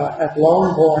at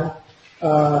Longbourn.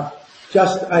 I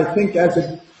think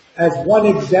as one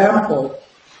example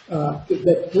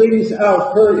that brings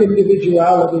out her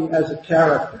individuality as a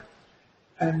character.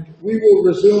 And we will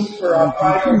resume for our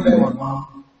final day.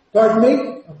 Pardon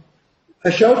me?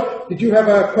 Ashok, did you have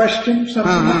a question?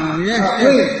 Something? Yes.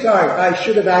 Please, sorry, I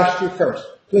should have asked you first.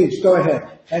 Please, go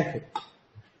ahead. Thank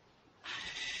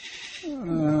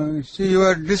you. See,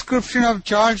 your description of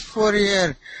Charles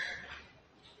Fourier,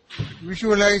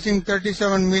 visualizing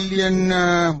 37 million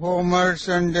Homers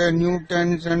and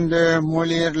Newtons and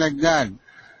Molière like that.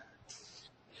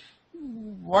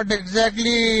 What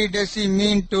exactly does he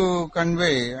mean to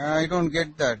convey? I don't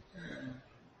get that.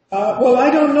 Well,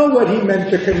 I don't know what he meant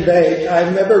to convey.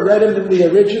 I've never read him in the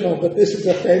original, but this is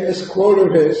a famous quote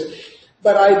of his.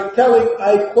 But I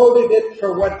quoted it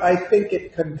for what I think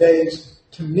it conveys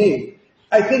to me.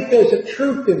 I think there's a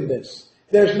truth in this.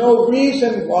 There's no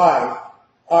reason why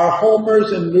our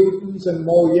Homers and Newtons and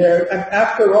Molière, and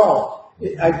after all,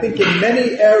 I think in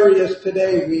many areas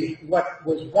today, what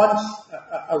was once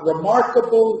a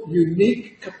remarkable,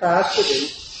 unique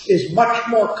capacity is much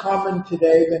more common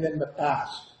today than in the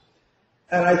past.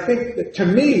 And I think that to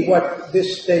me what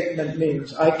this statement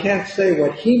means, I can't say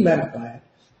what he meant by it.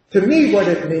 To me what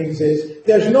it means is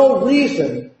there's no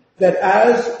reason that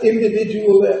as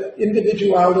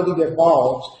individuality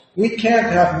evolves, we can't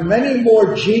have many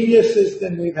more geniuses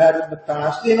than we've had in the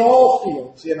past in all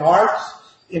fields, in arts,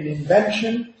 in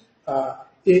invention,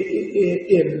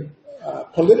 in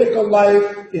political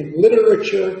life, in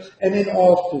literature, and in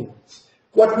all fields.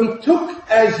 What we took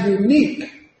as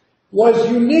unique was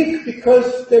unique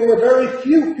because there were very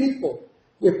few people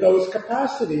with those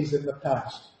capacities in the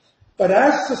past. But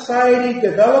as society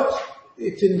develops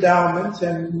its endowments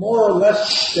and more or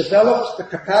less develops the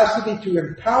capacity to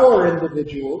empower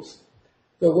individuals,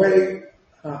 the way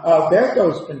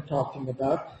Alberto's been talking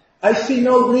about, I see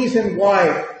no reason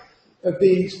why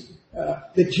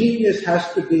the genius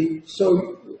has to be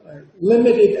so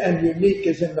limited and unique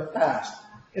as in the past.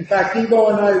 In fact, Ivo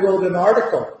and I wrote an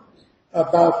article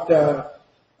about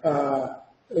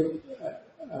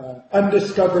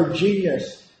undiscovered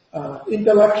genius,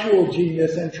 intellectual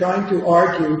genius, and trying to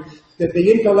argue that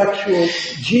the intellectual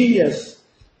genius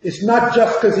is not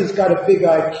just because he's got a big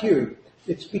IQ.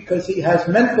 It's because he has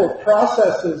mental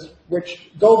processes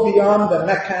which go beyond the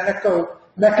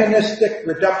mechanistic,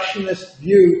 reductionist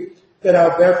view that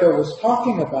Alberto was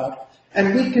talking about.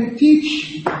 And we can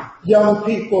teach young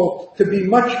people to be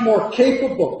much more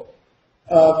capable.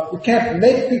 We can't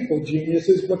make people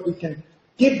geniuses, but we can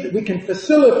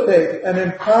facilitate and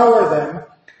empower them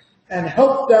and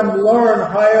help them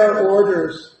learn higher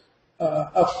orders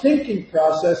of thinking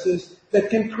processes that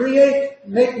can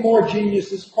make more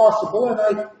geniuses possible.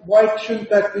 And why shouldn't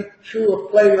that be true of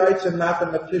playwrights and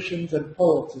mathematicians and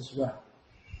poets as well?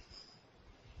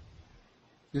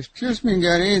 Excuse me,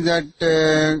 Garry, that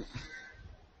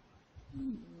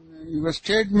your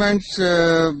statements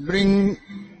bring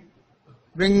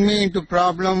me into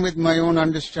problem with my own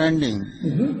understanding.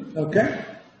 Mm-hmm. Okay.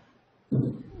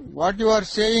 What you are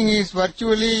saying is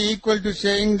virtually equal to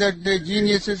saying that the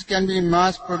geniuses can be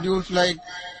mass-produced like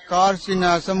cars in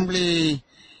assembly,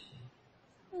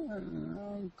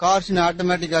 cars in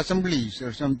automatic assemblies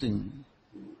or something.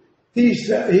 He's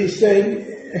saying,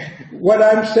 what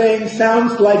I'm saying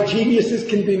sounds like geniuses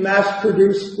can be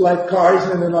mass-produced like cars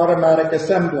in an automatic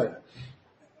assembly.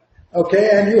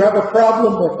 Okay, and you have a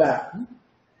problem with that.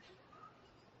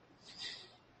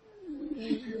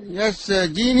 Yes,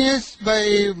 genius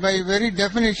by very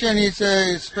definition is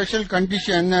a special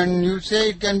condition, and you say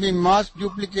it can be mass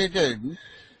duplicated.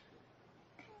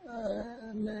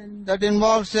 That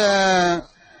involves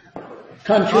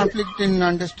conflict in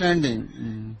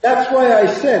understanding. That's why I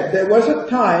said there was a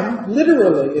time,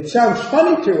 literally, it sounds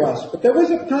funny to us, but there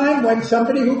was a time when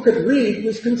somebody who could read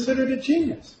was considered a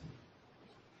genius.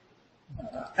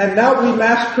 And now we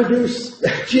mass produce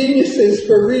geniuses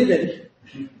for reading.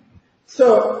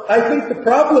 So I think the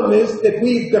problem is that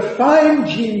we define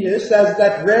genius as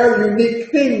that rare,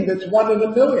 unique thing that's one in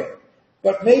a million.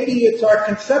 But maybe it's our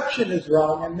conception is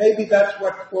wrong, and maybe that's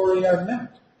what Fourier meant.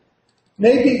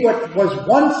 Maybe what was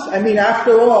once,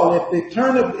 after all, at the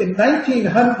turn of, in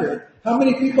 1900, how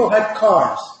many people had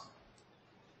cars?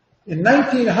 In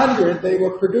 1900, they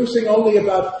were producing only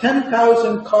about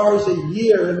 10,000 cars a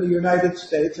year in the United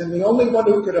States, and the only one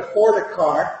who could afford a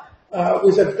car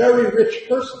was a very rich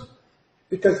person,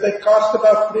 because they cost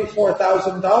about $3,000 to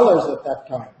 $4,000 at that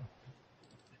time.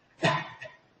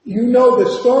 You know the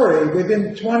story.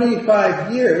 Within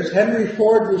 25 years, Henry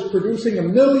Ford was producing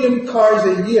 1 million cars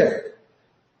a year.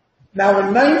 Now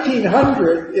in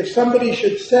 1900, if somebody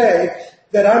should say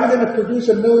that I'm going to produce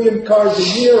 1 million cars a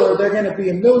year, or there are going to be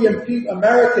 1 million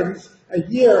Americans a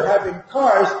year having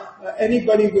cars,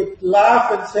 anybody would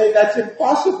laugh and say that's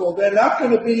impossible. There are not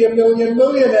going to be 1 million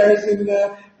millionaires in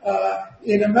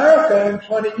America in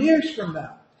 20 years from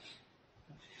now.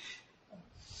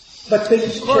 But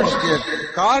things Of course, change. the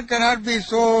car cannot be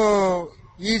so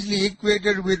easily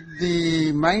equated with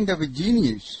the mind of a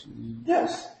genius.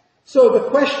 Yes. So the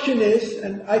question is,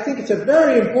 and I think it's a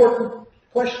very important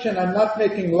question, I'm not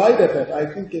making light of it. I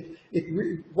think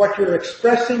what you're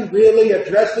expressing really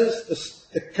addresses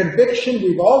the conviction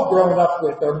we've all grown up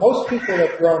with, or most people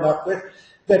have grown up with,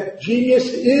 that genius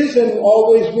is and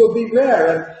always will be rare.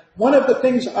 And one of the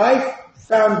things I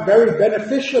found very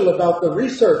beneficial about the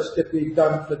research that we've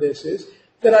done for this is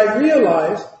that I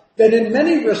realized that in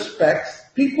many respects,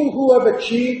 people who have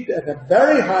achieved at a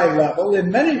very high level, in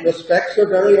many respects, are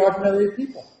very ordinary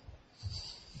people.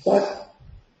 But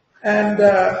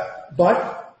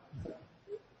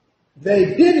they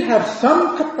did have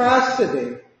some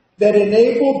capacity that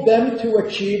enabled them to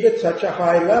achieve at such a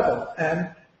high level. And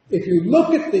if you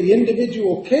look at the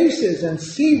individual cases and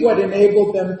see what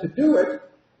enabled them to do it,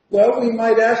 well, we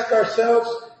might ask ourselves,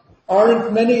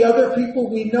 aren't many other people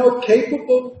we know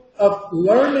capable of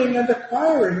learning and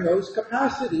acquiring those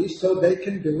capacities so they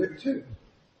can do it too?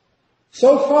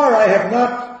 So far I have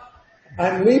not,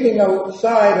 I'm leaving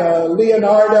aside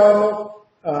Leonardo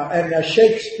and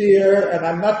Shakespeare, and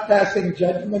I'm not passing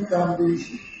judgment on these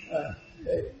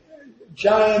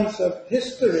giants of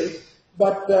history,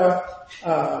 but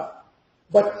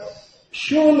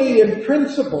surely in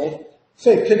principle,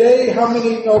 say today, how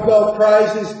many Nobel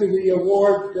Prizes do we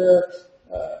award?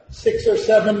 6 or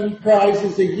 7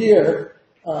 prizes a year.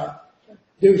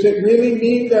 Does it really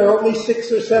mean there are only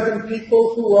 6 or 7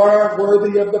 people who are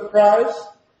worthy of the prize?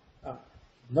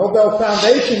 Nobel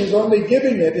Foundation is only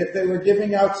giving it. If they were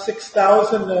giving out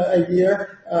 6,000 a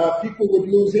year, people would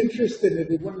lose interest in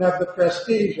it. It wouldn't have the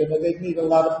prestige, and they'd need a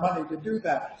lot of money to do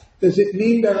that. Does it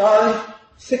mean there aren't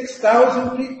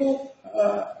 6,000 people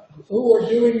who are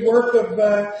doing work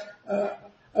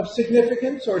of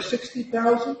significance, or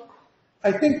 60,000?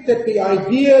 I think that the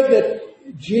idea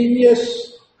that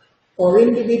genius or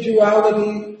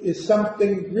individuality is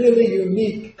something really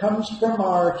unique comes from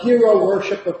our hero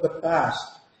worship of the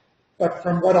past. But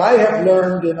from what I have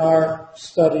learned in our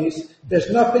studies, there's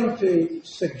nothing to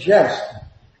suggest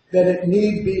that it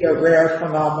need be a rare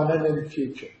phenomenon in the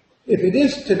future. If it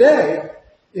is today,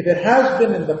 if it has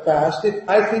been in the past,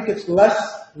 I think it's less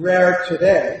rare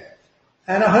today.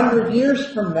 And 100 years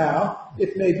from now,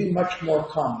 it may be much more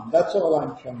common. That's all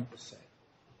I'm trying to say.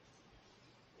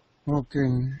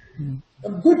 Okay. A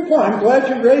good point. I'm glad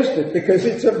you raised it, because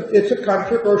it's a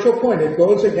controversial point. It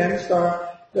goes against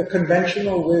the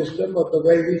conventional wisdom of the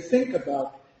way we think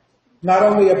about, not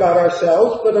only about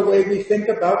ourselves, but the way we think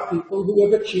about people who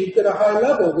have achieved at a high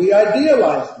level. We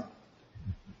idealize them.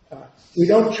 We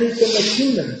don't treat them as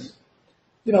humans.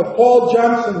 You know, Paul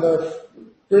Johnson, the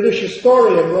British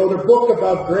historian, wrote a book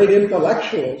about great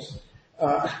intellectuals,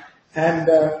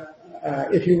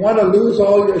 if you want to lose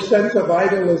all your sense of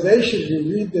idealization,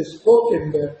 you read this book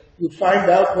and you find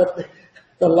out what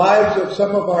the lives of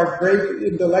some of our great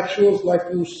intellectuals like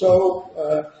Rousseau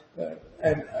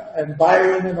and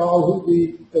Byron and all who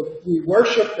we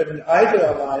worship and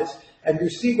idealize, and you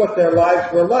see what their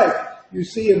lives were like. You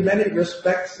see in many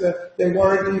respects they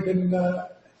weren't even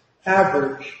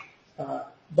average.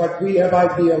 But we have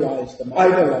idolized them.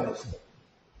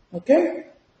 Okay?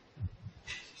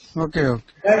 Okay.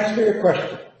 Thanks for your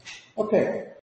question. Okay.